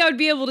 You'd think I would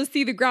be able to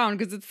see the ground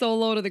because it's so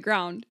low to the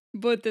ground.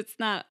 But it's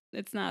not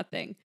a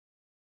thing.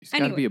 You just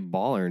gotta be a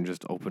baller and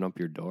just open up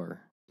your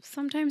door.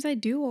 Sometimes I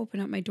do open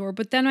up my door,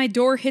 but then my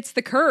door hits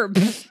the curb.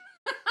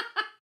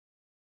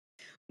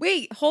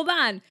 Wait, hold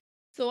on.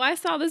 So I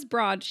saw this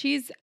broad.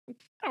 She's,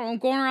 I don't know,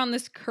 going around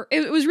this curve.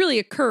 It was really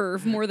a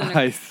curve more than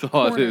I saw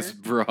corner. This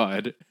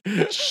broad.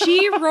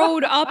 She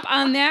rode up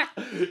on that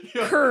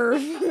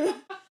curve.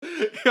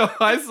 Yo,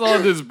 I saw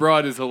this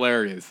broad is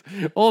hilarious.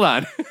 Hold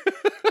on.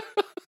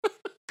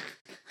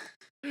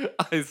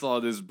 I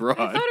saw this broad.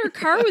 I thought her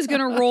car was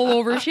going to roll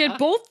over. She had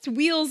both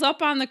wheels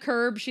up on the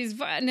curb.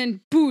 And then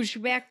boosh,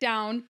 back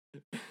down.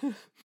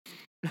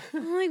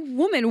 I'm like,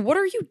 woman, what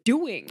are you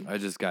doing? I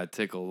just got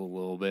tickled a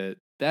little bit.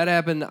 That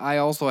happened. I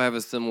also have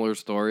a similar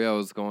story. I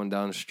was going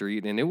down the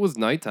street and it was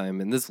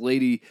nighttime. And this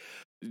lady,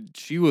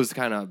 she was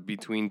kind of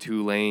between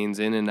two lanes,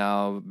 in and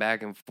out,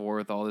 back and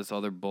forth, all this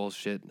other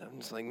bullshit. And I'm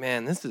just like,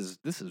 man, this is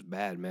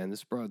bad, man.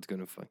 This broad's going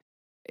to fuck.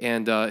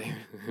 And,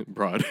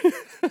 broad.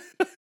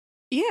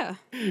 Yeah.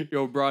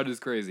 Yo, broad is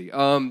crazy.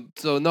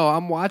 So no,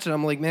 I'm watching.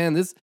 I'm like, man,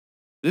 this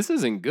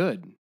isn't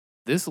good.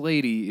 This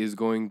lady is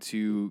going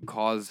to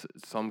cause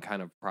some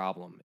kind of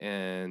problem,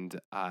 and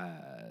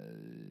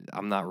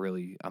I'm not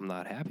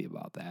happy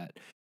about that.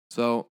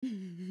 So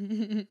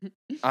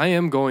I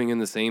am going in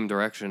the same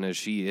direction as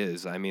she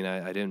is. I mean,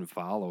 I didn't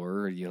follow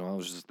her, I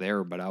was just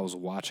there, but I was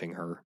watching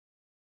her.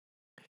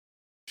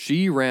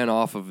 She ran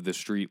off of the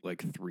street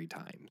like 3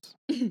 times.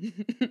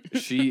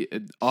 She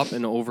up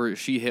and over.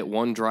 She hit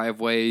one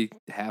driveway.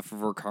 Half of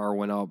her car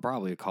went out,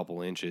 probably a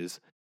couple inches.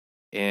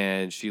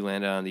 And she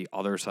landed on the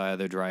other side of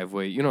the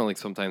driveway. Like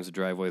sometimes the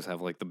driveways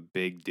have like the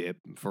big dip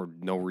for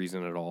no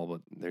reason at all,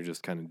 but they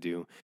just kind of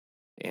do.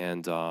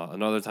 And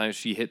another time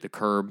she hit the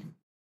curb.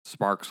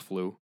 Sparks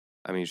flew.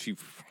 I mean, she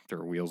fucked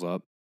her wheels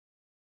up.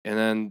 And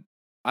then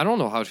I don't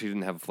know how she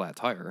didn't have a flat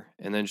tire.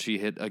 And then she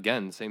hit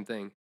again, same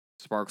thing.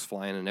 Sparks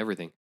flying and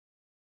everything.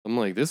 I'm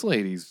like, this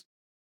lady's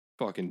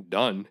fucking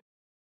done.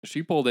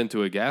 She pulled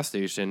into a gas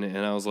station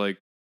and I was like,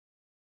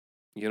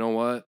 you know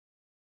what?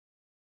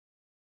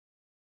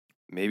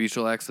 maybe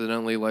she'll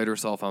accidentally light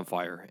herself on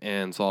fire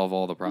and solve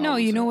all the problems. No,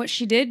 you know what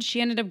she did?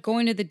 She ended up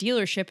going to the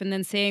dealership and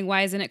then saying,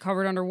 "Why isn't it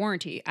covered under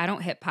warranty?" I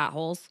don't hit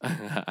potholes.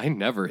 I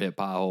never hit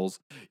potholes.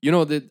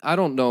 That I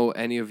don't know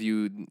any of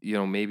you.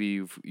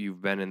 Maybe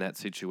you've been in that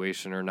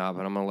situation or not,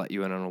 but I'm gonna let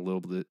you in on a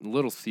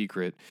little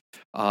secret.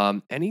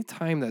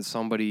 Anytime that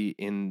somebody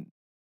in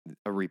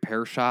a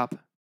repair shop,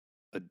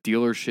 a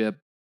dealership,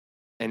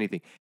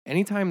 anything,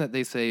 anytime that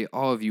they say,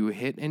 "Oh, have you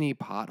hit any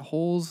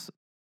potholes?"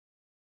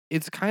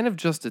 It's kind of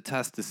just a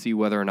test to see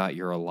whether or not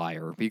you're a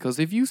liar. Because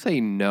if you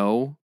say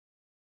no,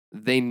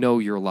 they know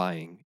you're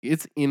lying.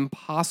 It's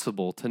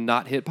impossible to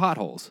not hit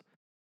potholes.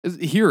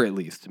 Here, at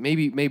least.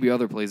 Maybe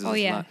other places. Oh,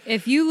 it's yeah. not.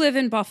 If you live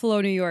in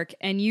Buffalo, New York,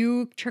 and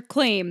you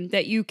claim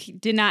that you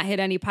did not hit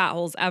any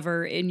potholes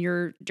ever in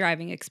your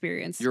driving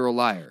experience, You're a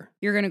liar.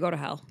 You're going to go to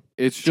hell.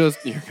 It's just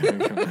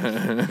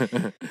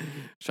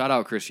shout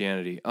out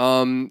Christianity.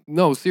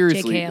 No,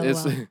 seriously.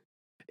 JK,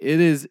 It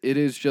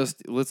is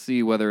just, let's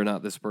see whether or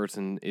not this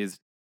person is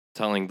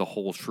telling the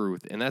whole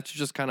truth. And that's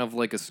just kind of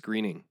like a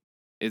screening.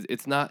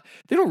 It's not,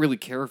 they don't really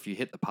care if you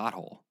hit the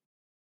pothole.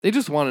 They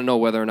just want to know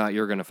whether or not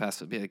you're going to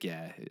fess it. Be like,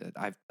 yeah,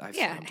 I've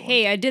slammed one.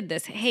 Hey, I did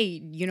this.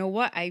 Hey, you know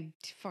what? I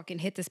fucking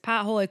hit this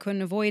pothole. I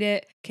couldn't avoid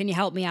it. Can you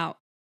help me out?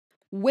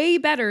 Way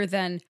better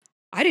than,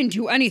 I didn't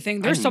do anything.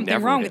 There's something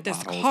wrong with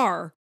this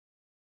car.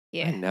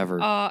 Yeah. I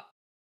never. I'm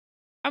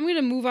going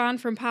to move on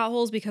from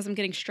potholes because I'm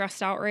getting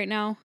stressed out right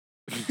now.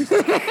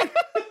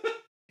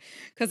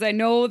 Because I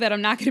know that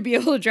I'm not going to be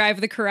able to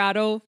drive the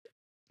Corrado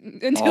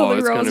until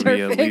the roads are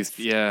fixed. At least,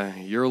 yeah,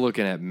 you're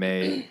looking at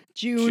May,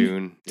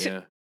 June.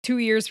 Yeah. 2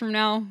 years from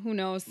now, who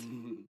knows?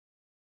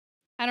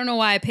 I don't know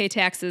why I pay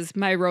taxes.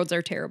 My roads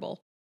are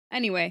terrible.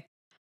 Anyway,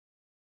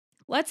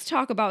 let's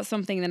talk about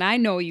something that I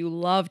know you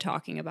love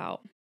talking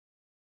about.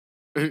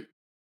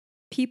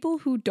 People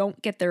who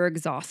don't get their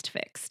exhaust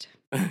fixed.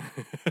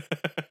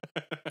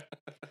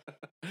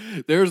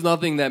 There's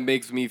nothing that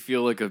makes me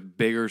feel like a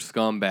bigger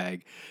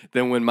scumbag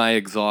than when my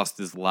exhaust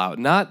is loud.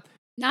 Not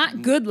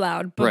good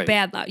loud, but right.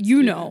 Bad loud.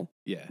 You know.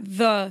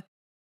 Yeah.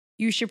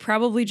 You should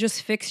probably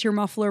just fix your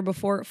muffler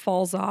before it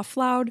falls off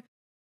loud.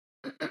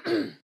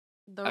 The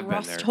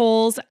rust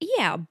holes.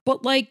 Yeah,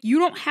 but you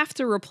don't have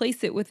to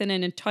replace it within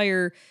an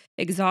entire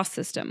exhaust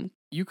system.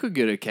 You could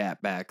get a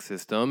catback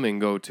system and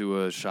go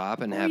to a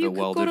shop and have it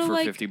welded for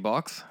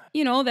 $50.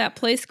 You know, that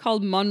place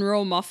called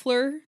Monroe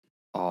Muffler.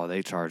 Oh,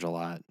 they charge a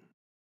lot.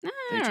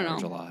 I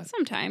don't know. A lot.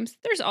 Sometimes.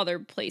 There's other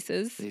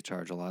places. They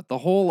charge a lot. The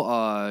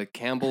whole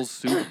Campbell's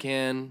soup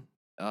can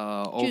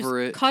over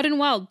it. Cut and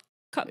weld.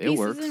 Cut pieces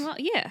works. And weld.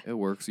 Yeah. It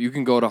works. You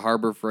can go to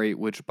Harbor Freight,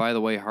 which, by the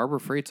way, Harbor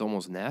Freight's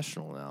almost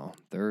national now.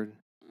 They're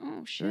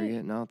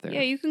getting out there.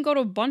 Yeah, you can go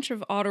to a bunch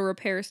of auto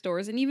repair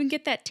stores and even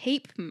get that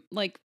tape,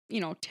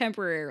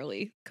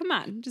 temporarily. Come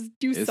on, just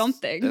do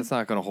something. That's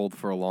not going to hold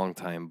for a long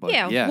time, but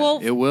yeah, well,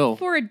 it will.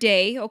 For a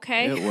day,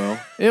 okay? It will.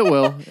 It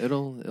will.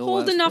 It'll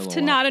hold enough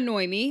to not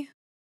annoy me.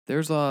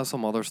 There's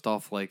some other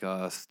stuff like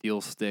a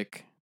steel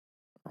stick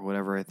or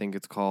whatever I think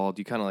it's called.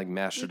 You kind of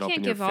mash it up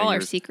in your fingers. We can't give all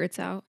our secrets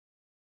out.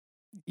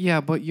 Yeah,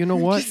 but you know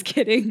what? Just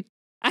kidding.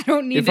 I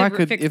don't need to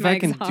fix my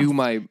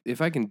exhaust.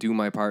 If I can do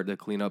my part to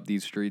clean up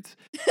these streets.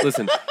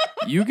 Listen,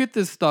 you get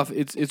this stuff.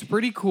 It's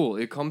pretty cool.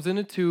 It comes in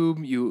a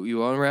tube.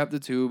 You unwrap the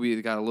tube.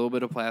 You got a little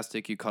bit of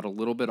plastic. You cut a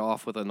little bit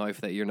off with a knife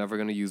that you're never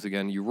going to use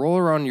again. You roll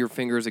around your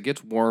fingers. It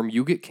gets warm.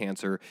 You get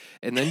cancer,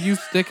 and then you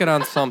stick it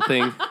on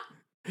something.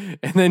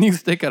 And then you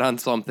stick it on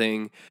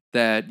something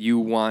that you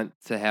want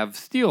to have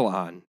steel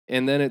on,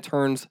 and then it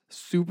turns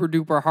super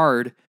duper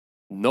hard.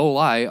 No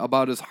lie,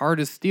 about as hard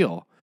as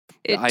steel.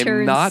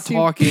 I'm not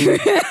talking.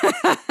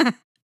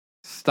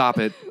 Stop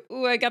it.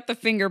 Ooh, I got the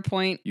finger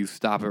point. You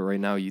stop it right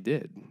now. You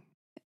did.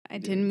 I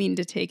didn't mean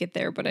to take it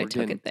there, but I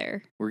took it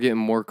there. We're getting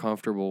more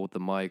comfortable with the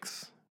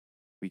mics.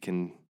 We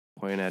can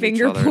point at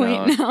finger each other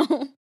point now.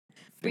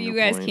 But you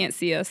guys can't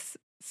see us,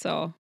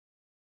 so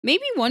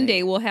maybe one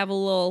day we'll have a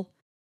little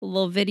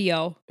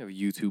video. Have a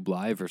YouTube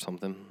Live or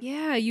something.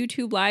 Yeah,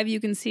 YouTube Live.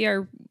 You can see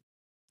our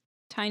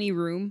tiny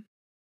room.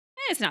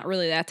 It's not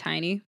really that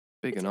tiny.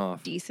 Big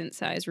enough. Decent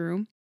size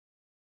room.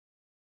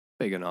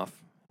 Big enough.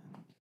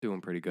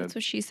 Doing pretty good. That's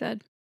what she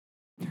said.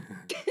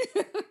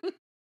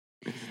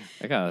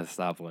 I gotta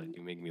stop letting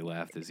you make me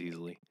laugh this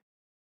easily.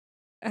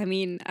 I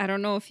mean, I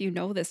don't know if you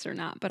know this or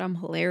not, but I'm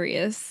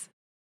hilarious.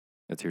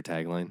 That's your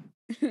tagline?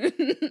 It's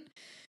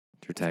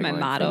your tagline. It's my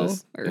motto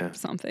or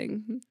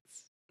something.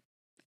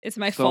 It's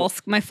my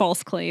false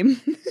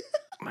claim.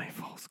 My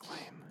false claim.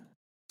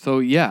 So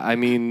yeah, I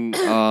mean,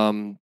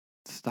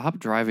 stop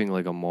driving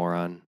like a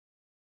moron.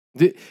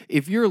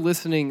 If you're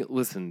listening,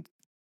 listen.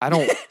 I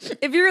don't.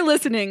 If you're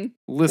listening,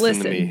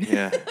 listen to me.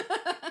 Yeah.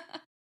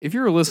 If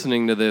you're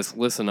listening to this,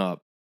 listen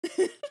up.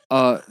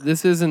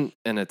 This isn't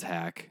an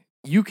attack.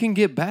 You can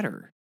get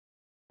better.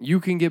 You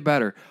can get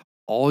better.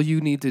 All you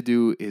need to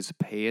do is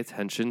pay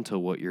attention to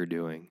what you're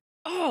doing.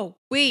 Oh,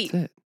 wait.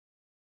 That's it.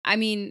 I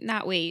mean,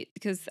 not wait,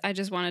 because I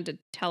just wanted to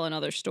tell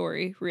another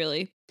story,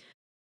 really.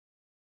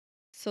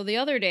 So the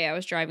other day I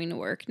was driving to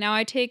work. Now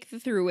I take the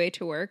thruway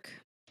to work,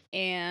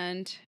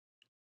 and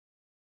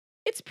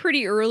it's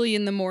pretty early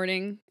in the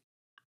morning.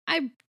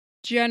 I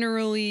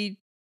generally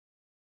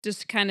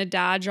just kind of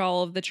dodge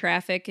all of the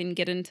traffic and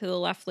get into the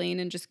left lane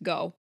and just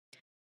go.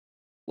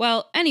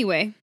 Well,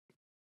 anyway,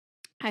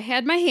 I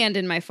had my hand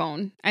in my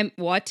phone. I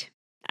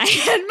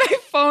had my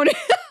phone.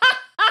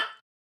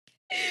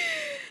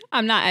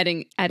 I'm not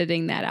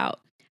editing that out.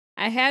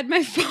 I had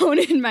my phone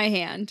in my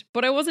hand,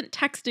 but I wasn't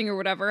texting or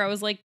whatever. I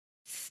was like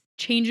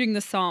changing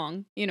the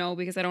song,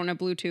 because I don't have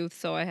Bluetooth,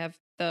 so I have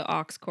the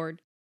aux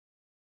cord.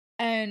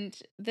 And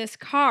this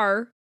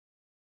car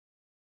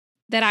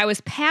that I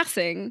was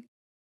passing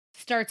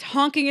starts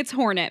honking its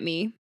horn at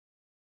me.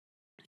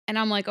 And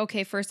I'm like,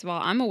 okay, first of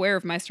all, I'm aware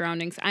of my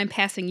surroundings. I'm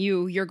passing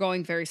you. You're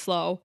going very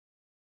slow.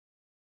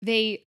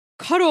 They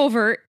cut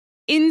over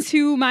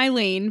into my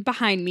lane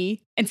behind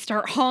me and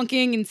start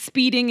honking and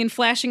speeding and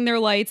flashing their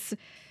lights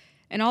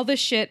and all this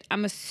shit.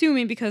 I'm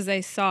assuming because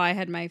they saw I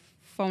had my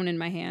phone in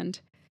my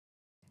hand.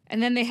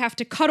 And then they have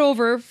to cut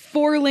over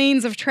 4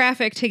 lanes of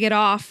traffic to get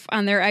off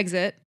on their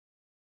exit.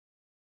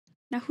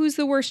 Now, who's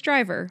the worst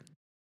driver?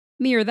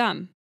 Me or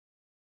them?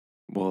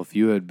 Well, if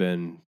you had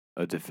been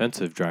a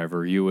defensive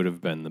driver, you would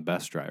have been the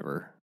best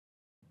driver.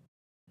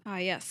 Ah,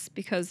 yes,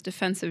 because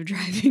defensive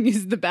driving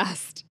is the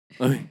best.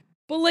 But,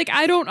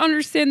 I don't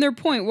understand their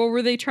point. What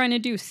were they trying to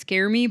do?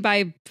 Scare me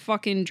by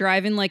fucking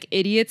driving like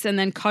idiots and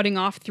then cutting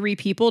off 3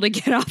 people to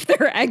get off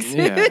their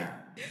exit? Yeah.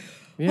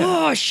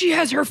 Oh, she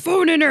has her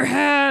phone in her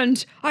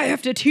hand. I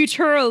have to teach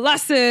her a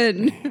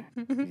lesson.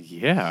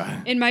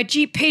 Yeah. In my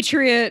Jeep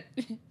Patriot.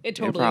 It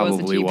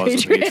totally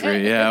was a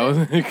Patriot.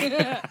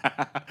 Yeah.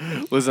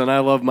 Listen, I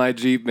love my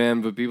Jeep,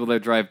 man, but people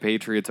that drive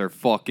Patriots are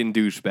fucking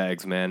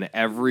douchebags, man.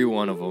 Every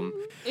one of them.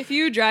 If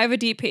you drive a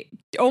Jeep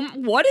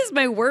what is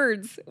my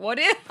words? What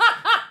is...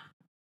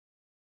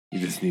 You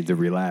just need to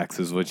relax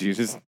is what you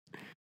just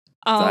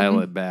dial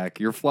it back.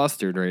 You're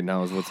flustered right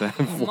now is what's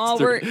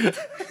happening.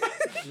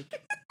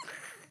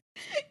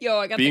 Yo,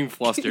 I got being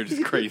flustered is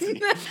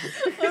crazy.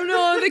 Oh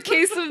no, the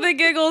case of the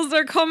giggles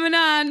are coming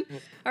on.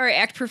 All right,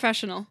 act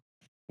professional.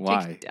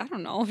 Why? I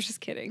don't know. I was just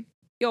kidding.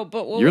 Yo,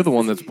 but you're the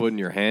one that's putting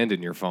your hand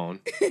in your phone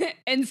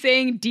and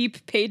saying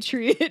 "deep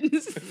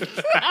patriots."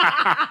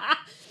 I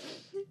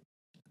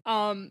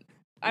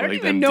don't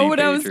even know what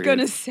I was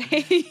gonna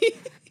say.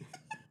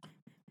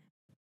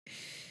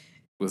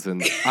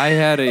 Listen, I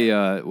had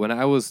when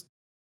I was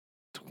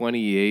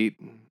 28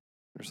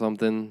 or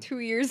something.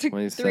 3 years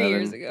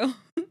ago.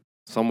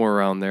 Somewhere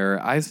around there.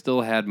 I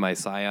still had my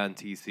Scion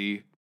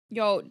TC.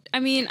 Yo,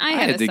 I mean, I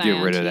had to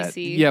get rid of that.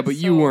 Yeah, but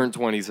you weren't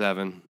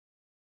 27.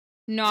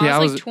 No, I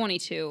was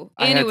 22.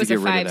 And it was a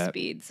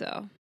 5-speed,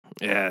 so.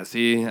 Yeah,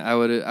 see, I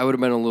would have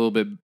been a little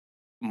bit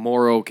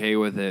more okay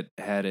with it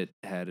had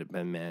it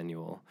been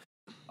manual.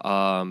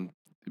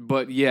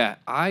 But yeah,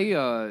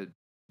 I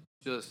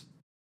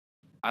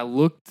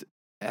looked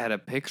at a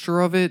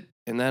picture of it,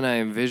 and then I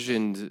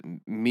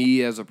envisioned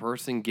me as a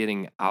person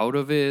getting out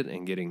of it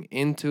and getting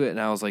into it, and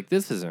I was like,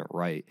 this isn't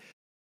right.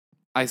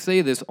 I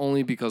say this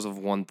only because of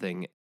one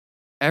thing.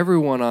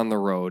 Everyone on the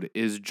road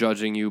is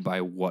judging you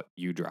by what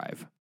you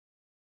drive.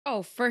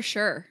 Oh, for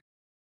sure.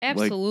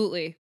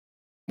 Absolutely.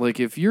 Like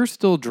if you're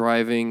still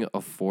driving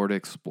a Ford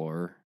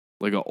Explorer,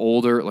 like a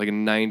older, like a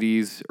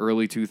 90s,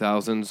 early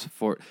 2000s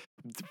Ford,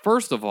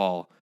 first of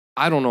all,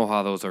 I don't know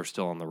how those are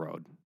still on the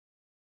road.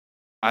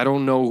 I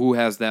don't know who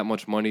has that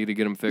much money to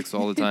get them fixed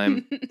all the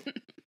time.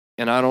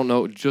 And I don't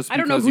know, I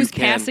don't know who's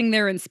passing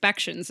their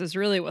inspections is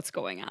really what's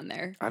going on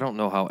there. I don't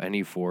know how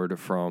any Ford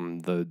from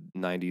the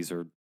 90s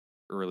or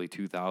early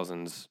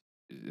 2000s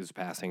is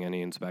passing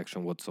any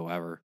inspection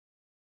whatsoever.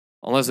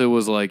 Unless it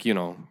was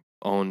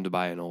owned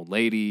by an old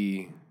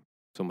lady,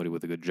 somebody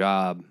with a good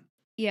job.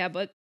 Yeah,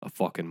 but... a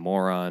fucking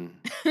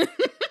moron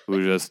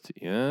who just,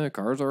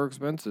 cars are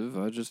expensive.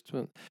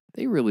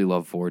 They really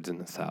love Fords in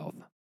the South.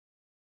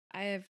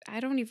 I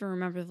don't even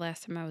remember the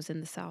last time I was in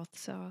the South,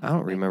 so... I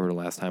don't remember the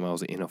last time I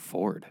was in a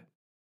Ford.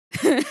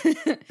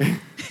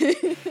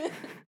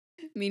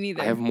 Me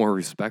neither. I have more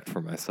respect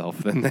for myself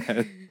than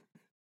that.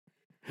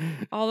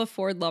 All the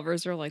Ford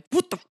lovers are like,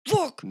 what the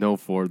fuck? No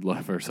Ford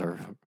lovers are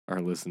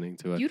listening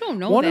to it. You don't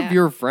know One of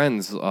your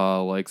friends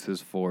likes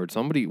his Ford.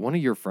 One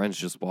of your friends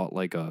just bought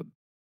like a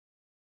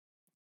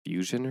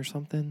Fusion or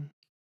something.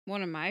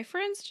 One of my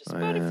friends just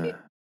bought a Fusion?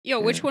 Yo,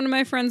 which one of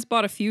my friends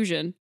bought a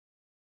Fusion?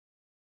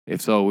 If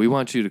so, we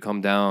want you to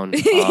come down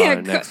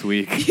next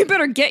week. You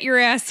better get your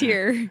ass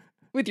here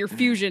with your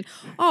Fusion.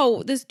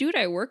 Oh, this dude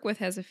I work with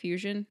has a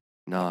Fusion.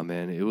 Nah,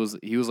 man. He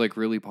was like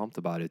really pumped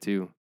about it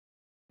too.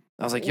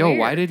 I was like, yo,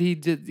 why did he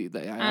did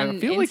I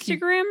feel like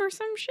Instagram or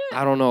some shit?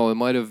 I don't know. It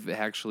might have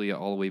actually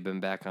all the way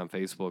been back on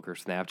Facebook or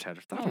Snapchat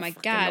or something. Oh my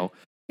God.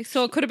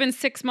 So it could have been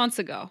 6 months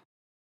ago.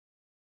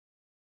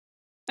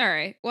 All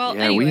right. Well,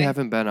 yeah, anyway. We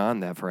haven't been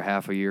on that for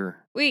half a year.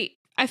 Wait,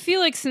 I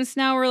feel like since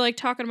now we're like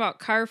talking about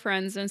car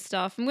friends and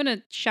stuff, I'm going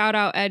to shout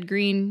out Ed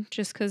Green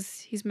just because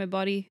he's my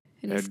buddy.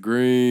 Ed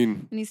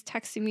Green. And he's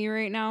texting me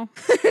right now.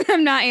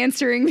 I'm not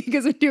answering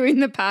because I'm doing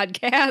the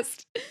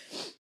podcast.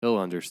 He'll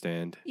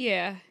understand.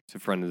 Yeah. He's a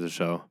friend of the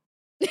show.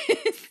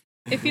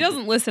 If he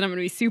doesn't listen, I'm going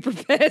to be super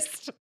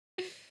pissed.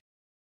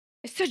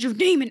 I said your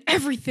name and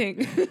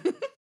everything.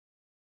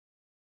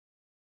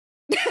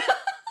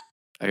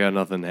 I got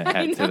nothing to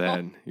add to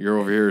that. You're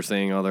over here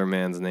saying other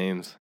man's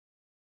names.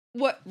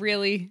 What,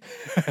 really?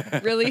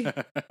 Really?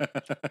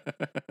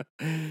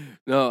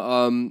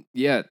 No,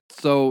 yeah.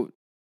 So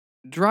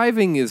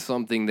driving is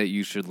something that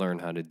you should learn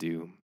how to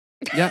do.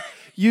 Yeah,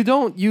 you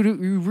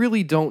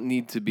really don't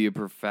need to be a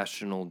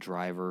professional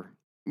driver.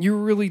 You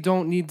really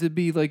don't need to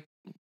be like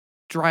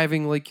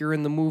driving like you're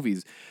in the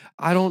movies.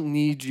 I don't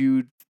need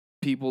you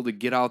people to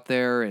get out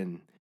there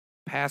and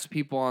pass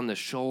people on the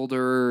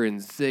shoulder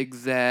and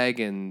zigzag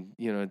and,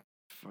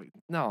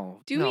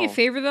 no. Do me a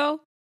favor, though.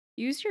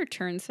 Use your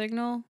turn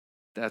signal.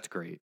 That's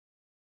great.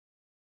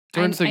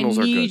 Turn signals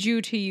are good. I need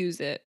you to use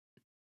it.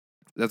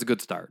 That's a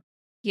good start.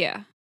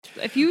 Yeah.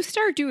 If you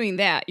start doing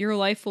that, your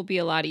life will be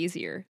a lot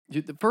easier.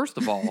 First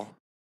of all,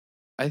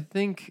 I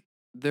think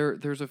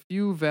there's a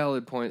few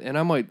valid points, and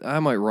I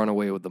might run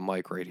away with the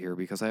mic right here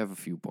because I have a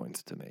few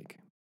points to make.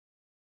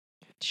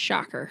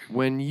 Shocker.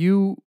 When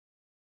you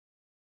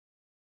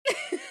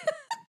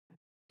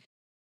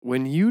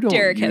don't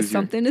Derrick has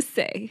something to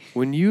say.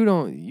 When you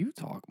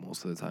talk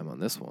most of the time on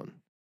this one.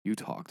 You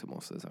talked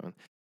most of the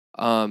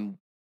time.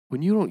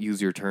 When you don't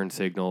use your turn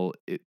signal,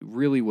 it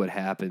really what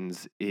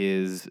happens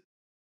is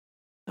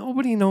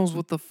nobody knows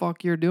what the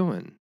fuck you're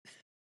doing.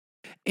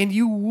 And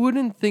you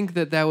wouldn't think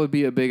that would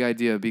be a big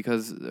deal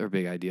because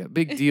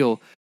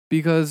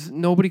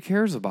nobody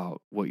cares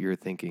about what you're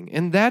thinking.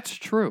 And that's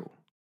true.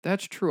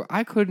 That's true.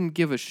 I couldn't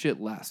give a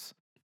shit less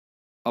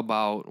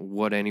about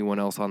what anyone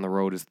else on the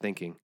road is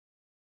thinking.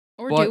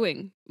 Or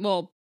doing.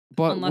 Well,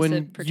 but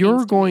when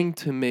you're going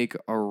to make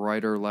a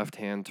right or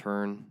left-hand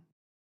turn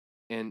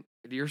and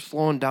you're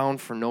slowing down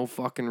for no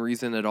fucking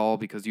reason at all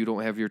because you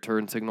don't have your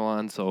turn signal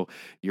on, so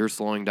you're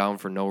slowing down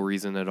for no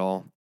reason at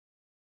all,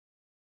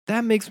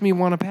 that makes me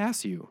want to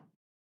pass you.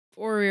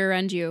 Or rear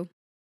end you.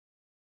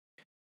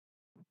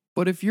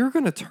 But if you're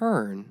going to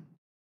turn,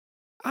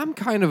 I'm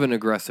kind of an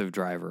aggressive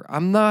driver.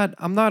 I'm not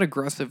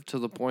aggressive to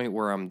the point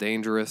where I'm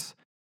dangerous,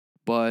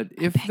 but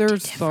if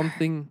there's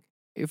something...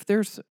 If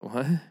there's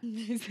what?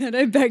 I said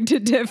I beg to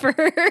differ.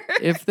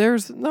 If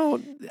there's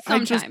no,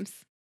 sometimes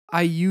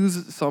I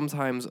use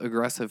sometimes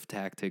aggressive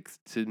tactics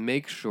to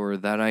make sure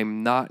that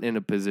I'm not in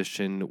a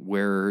position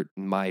where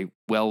my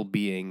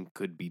well-being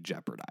could be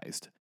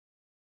jeopardized.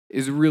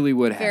 Is really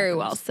what happens. Very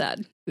well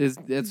said.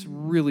 That's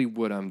really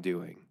what I'm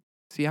doing.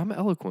 See, I'm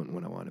eloquent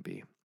when I want to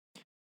be.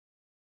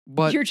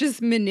 But you're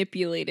just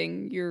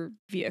manipulating your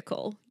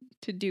vehicle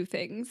to do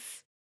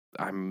things.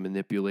 I'm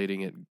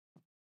manipulating it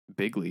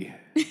bigly.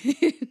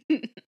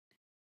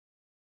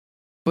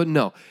 But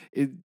no,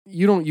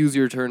 you don't use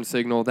your turn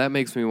signal. That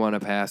makes me want to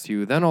pass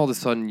you. Then all of a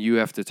sudden you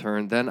have to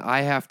turn. Then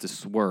I have to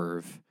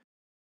swerve.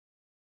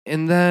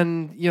 And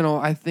then,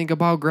 I think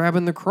about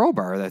grabbing the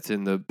crowbar that's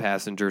in the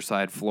passenger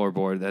side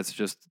floorboard. That's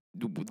just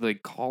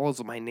like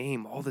calls my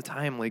name all the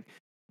time. Like,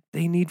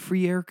 they need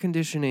free air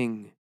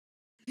conditioning.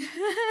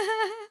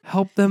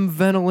 Help them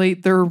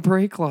ventilate their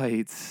brake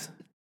lights.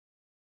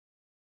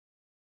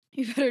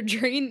 You better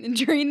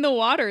drain the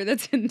water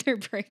that's in their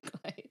brake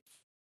lights.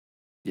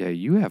 Yeah,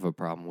 you have a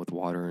problem with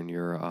water in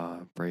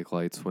your brake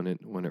lights when it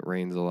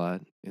rains a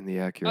lot in the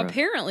Acura.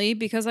 Apparently,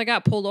 because I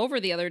got pulled over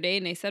the other day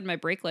and they said my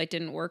brake light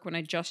didn't work when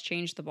I just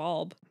changed the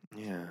bulb.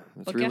 Yeah,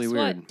 that's but really guess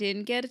weird. What?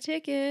 Didn't get a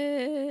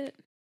ticket.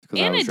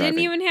 And I didn't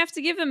even have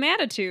to give them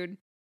attitude.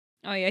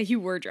 Oh yeah, you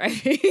were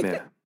driving.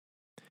 Yeah.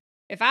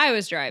 If I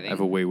was driving. I have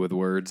a way with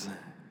words.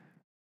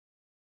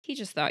 He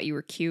just thought you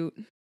were cute.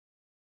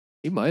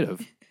 He might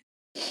have.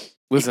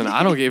 Listen,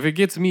 I don't care if it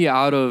gets me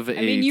out of a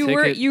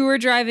ticket. You were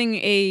driving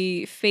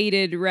a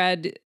faded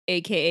red,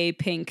 aka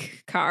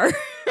pink car.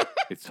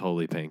 It's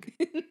totally pink.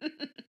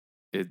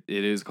 It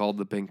is called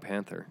the Pink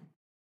Panther.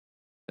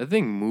 That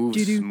thing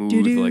moves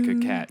smooth like a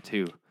cat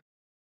too.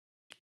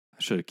 I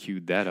should have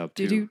queued that up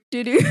too.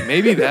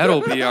 Maybe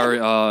that'll be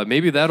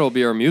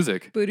our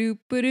music. That's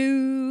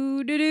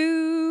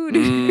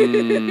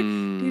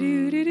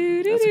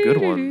a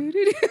good one.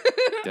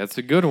 That's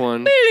a good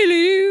one.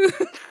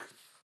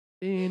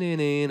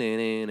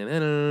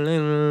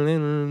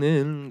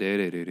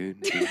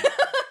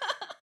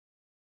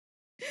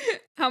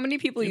 How many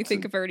people you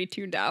think have already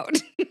tuned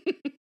out?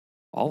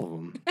 All of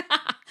them.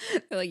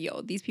 They're like,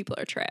 yo, these people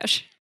are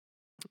trash.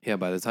 Yeah,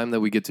 by the time that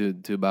we get to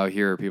about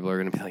here, people are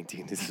going to be like,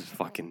 dude, this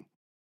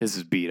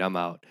is beat. I'm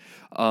out.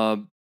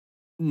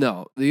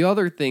 No, the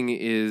other thing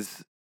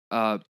is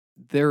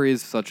there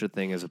is such a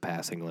thing as a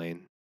passing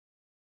lane.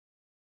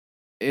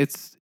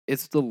 It's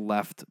the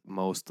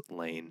leftmost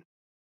lane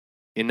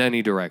in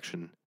any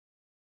direction.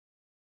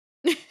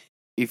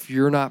 If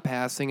you're not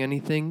passing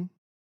anything,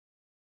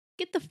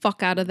 get the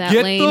fuck out of that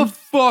lane. Get the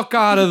fuck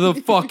out of the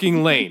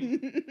fucking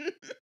lane.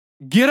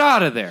 Get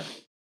out of there.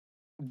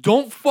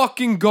 Don't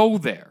fucking go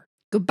there.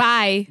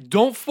 Goodbye.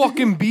 Don't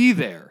fucking be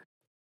there.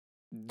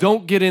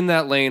 Don't get in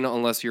that lane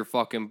unless you're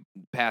fucking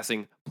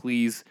passing,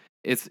 please.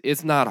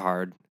 It's not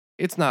hard.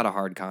 It's not a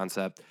hard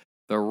concept.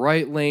 The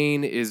right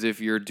lane is if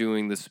you're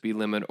doing the speed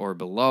limit or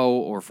below,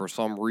 or for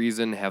some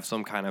reason have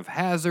some kind of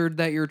hazard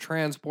that you're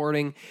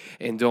transporting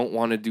and don't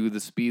want to do the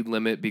speed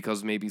limit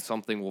because maybe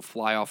something will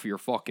fly off your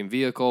fucking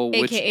vehicle.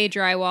 AKA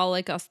drywall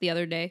like us the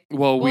other day.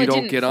 Well, we it don't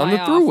didn't get on fly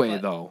the off, thruway,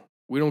 but- though.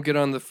 We don't get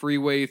on the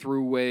freeway,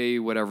 throughway,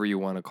 whatever you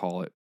want to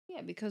call it.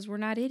 Yeah, because we're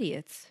not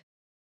idiots.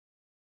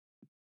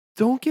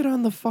 Don't get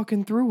on the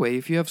fucking throughway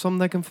if you have something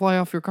that can fly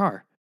off your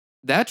car.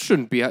 That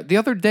shouldn't be. The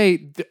other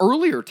day,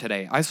 earlier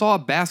today, I saw a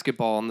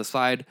basketball on the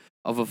side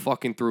of a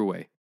fucking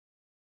throughway.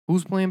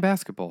 Who's playing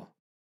basketball?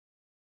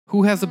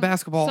 Who has a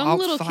basketball Some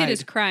outside? little kid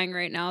is crying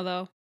right now,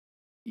 though.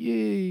 Yeah,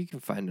 you can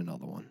find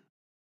another one.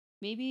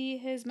 Maybe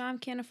his mom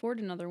can't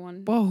afford another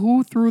one. Well,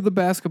 who threw the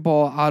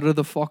basketball out of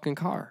the fucking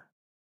car?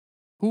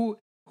 Who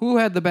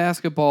had the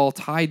basketball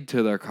tied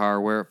to their car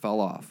where it fell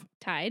off?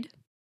 Tied?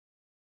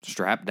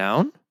 Strapped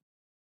down?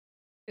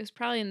 It was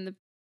probably in the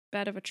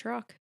bed of a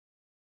truck.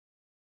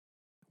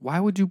 Why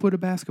would you put a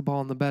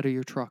basketball in the bed of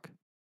your truck?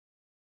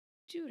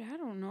 Dude, I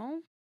don't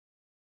know.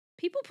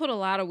 People put a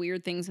lot of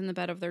weird things in the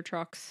bed of their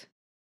trucks.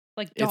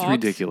 Like dogs. It's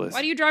ridiculous.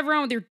 Why do you drive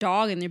around with your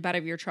dog in the bed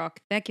of your truck?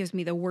 That gives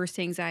me the worst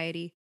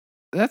anxiety.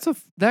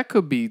 That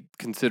could be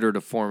considered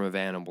a form of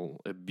animal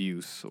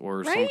abuse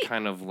or some Right?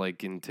 kind of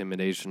like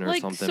intimidation or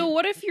Like, something. so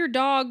what if your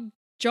dog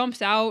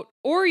jumps out,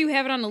 or you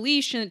have it on a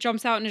leash and it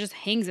jumps out and it just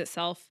hangs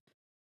itself?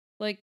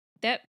 Like,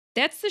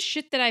 that's the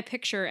shit that I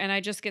picture, and I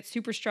just get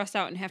super stressed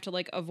out and have to,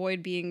 like,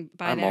 avoid being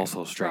by I'm that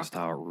also stressed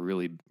truck. out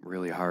really,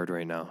 really hard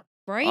right now.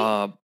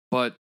 Right?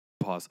 But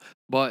pause.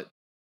 But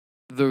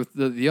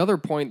the other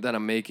point that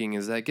I'm making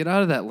is that get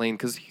out of that lane,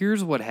 because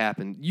here's what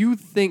happened. You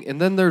think,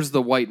 and then there's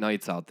the white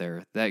knights out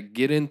there that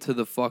get into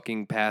the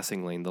fucking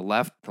passing lane, the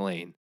left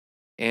lane,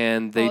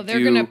 and they're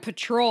gonna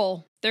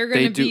patrol. They're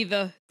gonna be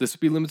the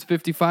speed limit's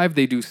 55.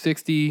 They do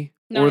 60,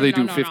 no, or they no,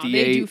 do no, 58, no.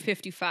 They do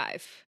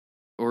 55.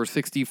 or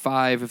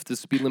 65 if the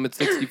speed limit's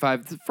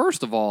 65.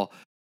 First of all,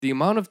 the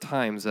amount of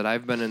times that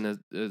I've been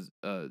in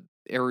a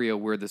area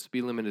where the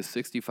speed limit is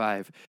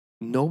 65,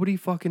 nobody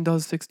fucking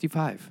does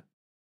 65.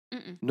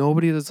 Mm-mm.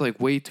 Nobody that's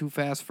like way too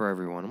fast for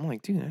everyone. I'm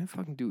like, dude, I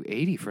fucking do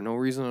 80 for no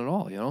reason at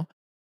all, you know?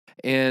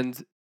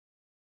 And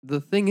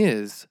the thing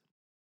is,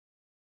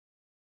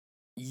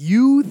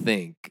 you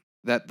think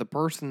that the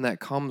person that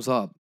comes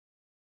up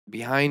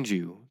behind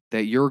you,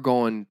 that you're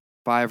going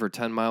 5 or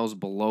 10 miles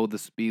below the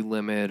speed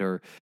limit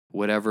or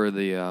whatever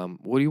the,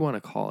 what do you want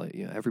to call it?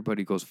 Yeah,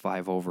 everybody goes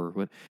 5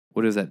 over.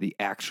 What is that? The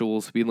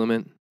actual speed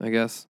limit, I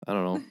guess? I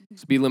don't know.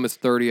 Speed limit's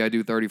 30, I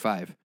do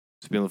 35.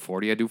 Speed limit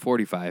 40, I do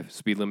 45.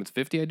 Speed limit's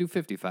 50, I do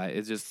 55.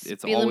 It's just,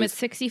 it's Speed always... limit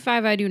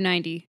 65, I do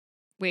 90.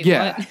 Wait,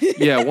 yeah, what?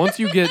 yeah. Once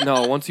you get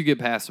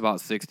past about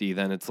 60,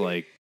 then it's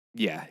like,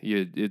 yeah,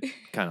 it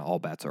kind of all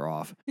bets are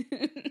off.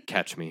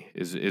 Catch me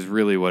is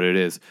really what it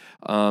is.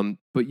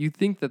 But you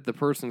think that the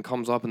person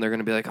comes up and they're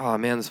gonna be like, oh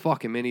man, this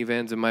fucking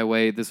minivan's in my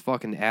way. This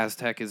fucking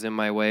Aztec is in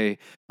my way.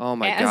 Oh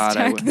my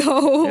Aztec, god,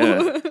 though.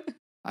 Yeah.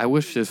 I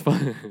wish this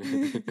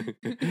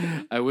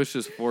I wish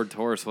this Ford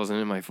Taurus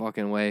wasn't in my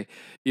fucking way.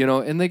 You know,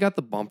 and they got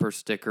the bumper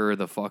sticker,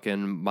 the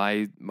fucking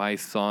my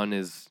son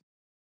is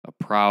a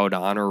proud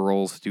honor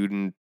roll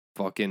student,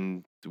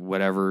 fucking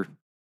whatever.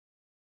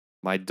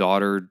 My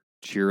daughter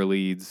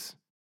cheerleads.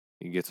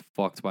 He gets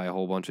fucked by a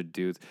whole bunch of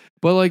dudes.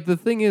 But like the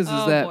thing is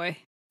that boy.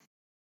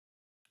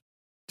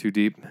 Too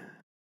deep.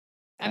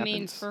 I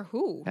mean, for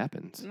who?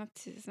 Happens.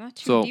 It's not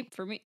too So, deep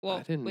for me. Well,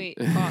 I didn't- wait,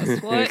 pause.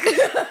 What?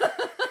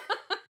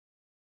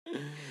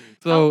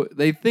 So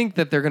they think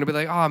that they're gonna be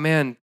like, oh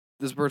man,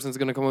 this person's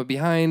gonna come up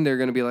behind. They're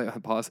gonna be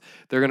like, pause.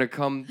 They're gonna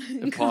come.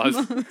 Pause.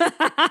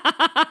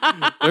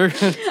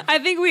 I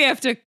think we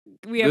have to.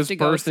 This to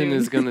go person soon.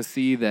 is gonna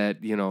see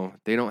that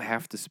they don't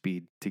have to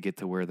speed to get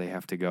to where they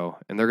have to go,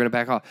 and they're gonna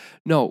back off.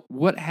 No,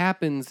 what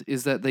happens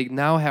is that they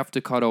now have to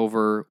cut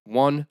over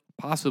one,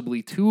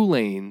 possibly 2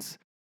 lanes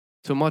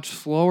to much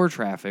slower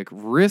traffic,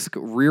 risk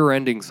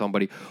rear-ending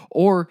somebody,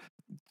 or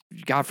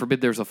God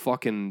forbid there's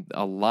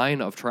a line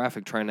of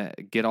traffic trying to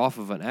get off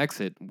of an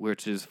exit,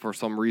 which is for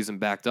some reason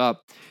backed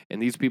up, and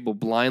these people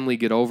blindly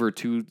get over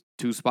two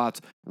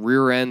spots,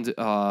 rear end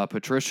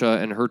Patricia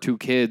and her 2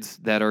 kids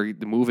that are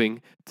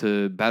moving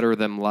to better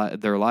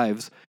their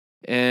lives.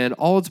 And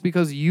all it's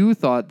because you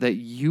thought that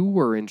you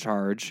were in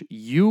charge.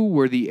 You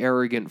were the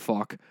arrogant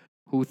fuck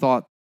who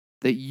thought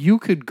that you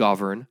could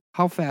govern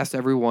how fast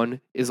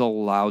everyone is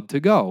allowed to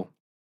go.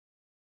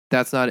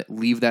 That's not it.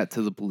 Leave that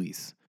to the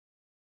police.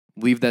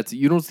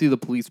 You don't see the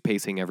police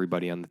pacing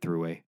everybody on the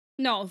thruway.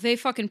 No, they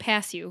fucking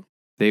pass you.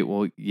 They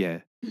will, yeah,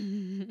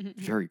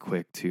 very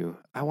quick too.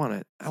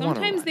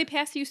 Sometimes they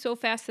pass you so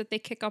fast that they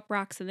kick up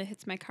rocks and it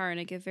hits my car, and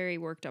I get very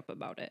worked up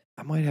about it.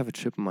 I might have a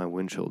chip in my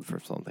windshield for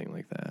something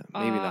like that.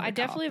 Maybe not. I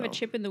definitely have a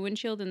chip in the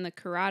windshield in the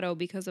Corrado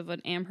because of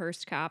an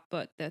Amherst cop,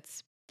 but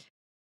that's.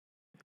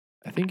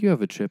 I think you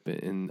have a chip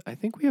in. I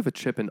think we have a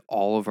chip in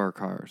all of our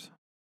cars.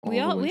 We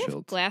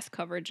have glass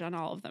coverage on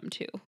all of them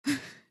too.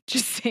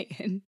 Just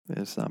saying.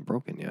 It's not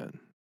broken yet.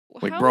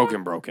 Like How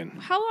broken.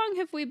 How long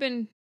have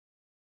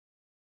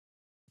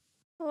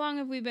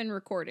we been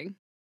recording?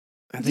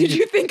 Did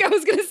you think I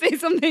was going to say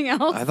something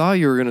else? I thought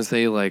you were gonna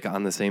say like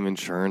on the same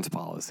insurance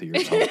policy or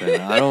something.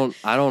 I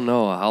don't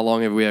know. How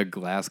long have we had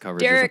glass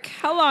coverage? Derek,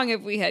 how long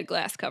have we had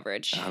glass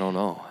coverage? I don't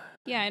know.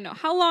 Yeah, I know.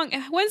 How long?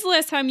 When's the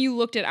last time you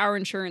looked at our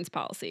insurance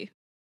policy?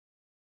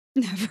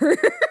 Never.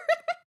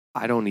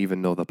 I don't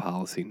even know the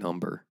policy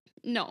number.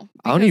 No.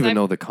 I don't even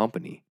know the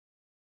company.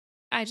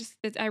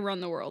 I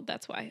run the world.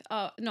 That's why.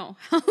 No.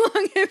 How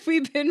long have we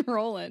been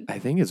rolling? I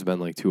think it's been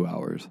like 2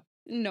 hours.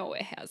 No,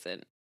 it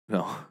hasn't.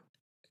 No.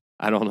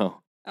 I don't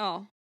know.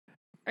 Oh.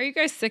 Are you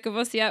guys sick of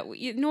us yet?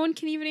 No one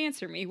can even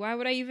answer me. Why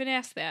would I even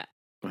ask that?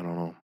 I don't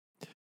know.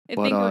 I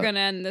think we're going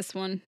to end this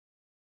one.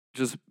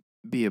 Just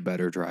be a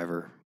better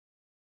driver.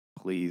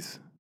 Please.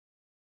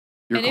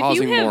 You're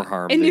causing more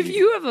harm. And if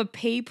you have a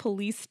pay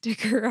police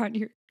sticker on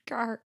your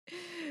car,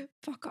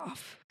 fuck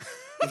off.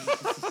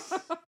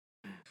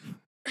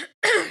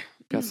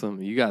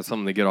 You got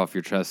something to get off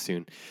your chest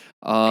soon.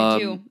 I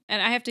do.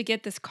 And I have to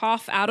get this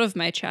cough out of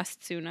my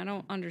chest soon. I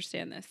don't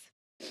understand this.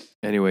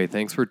 Anyway,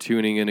 thanks for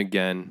tuning in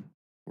again.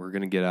 We're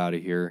going to get out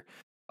of here.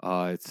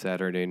 It's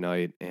Saturday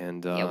night.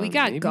 And we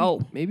got to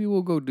go. Maybe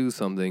we'll go do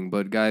something.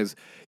 But guys,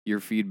 your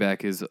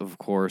feedback is, of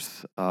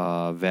course,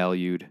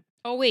 valued.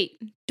 Oh,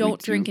 wait.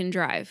 Don't drink and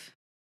drive.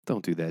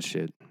 Don't do that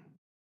shit.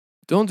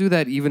 Don't do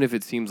that even if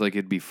it seems like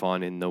it'd be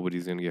fun and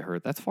nobody's going to get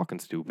hurt. That's fucking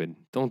stupid.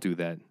 Don't do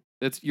that.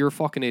 You're a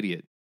fucking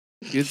idiot.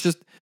 It's just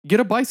get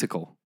a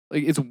bicycle.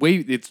 Like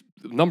it's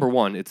number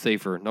one, it's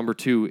safer. Number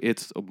two,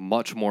 it's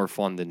much more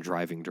fun than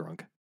driving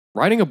drunk.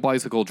 Riding a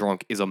bicycle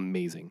drunk is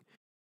amazing.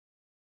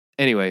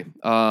 Anyway,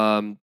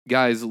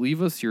 guys,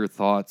 leave us your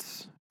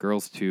thoughts.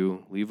 Girls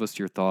too, leave us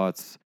your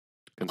thoughts.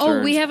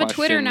 Concerns, we have questions. A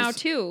Twitter now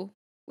too.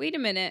 Wait a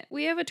minute,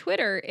 we have a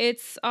Twitter.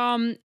 It's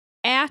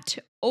at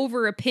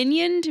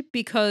overopinioned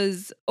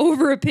because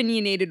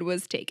overopinionated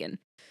was taken.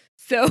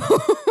 So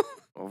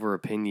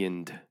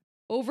overopinioned.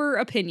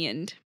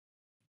 Overopinioned.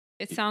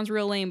 It sounds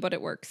real lame, but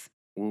it works.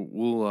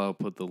 We'll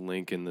put the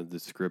link in the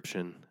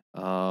description.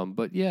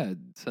 But yeah,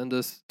 send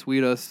us,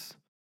 tweet us,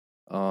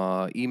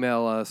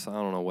 email us. I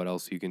don't know what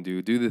else you can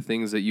do. Do the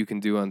things that you can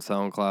do on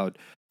SoundCloud.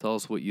 Tell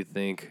us what you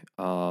think,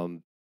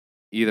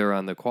 either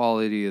on the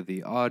quality of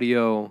the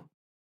audio,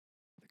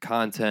 the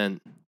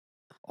content,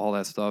 all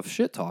that stuff.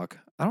 Shit talk.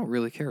 I don't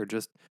really care.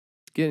 Just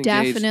get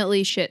engaged.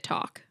 Definitely shit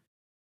talk.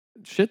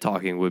 Shit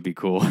talking would be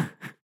cool.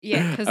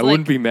 Yeah, because I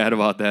wouldn't be mad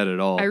about that at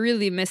all. I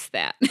really miss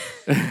that.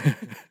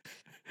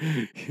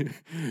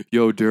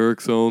 Yo, Derek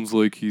sounds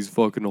like he's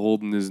fucking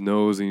holding his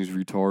nose and he's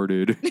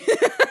retarded.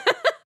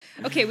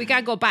 Okay, we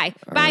gotta go. Bye.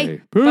 All Bye.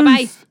 right.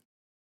 Bye-bye.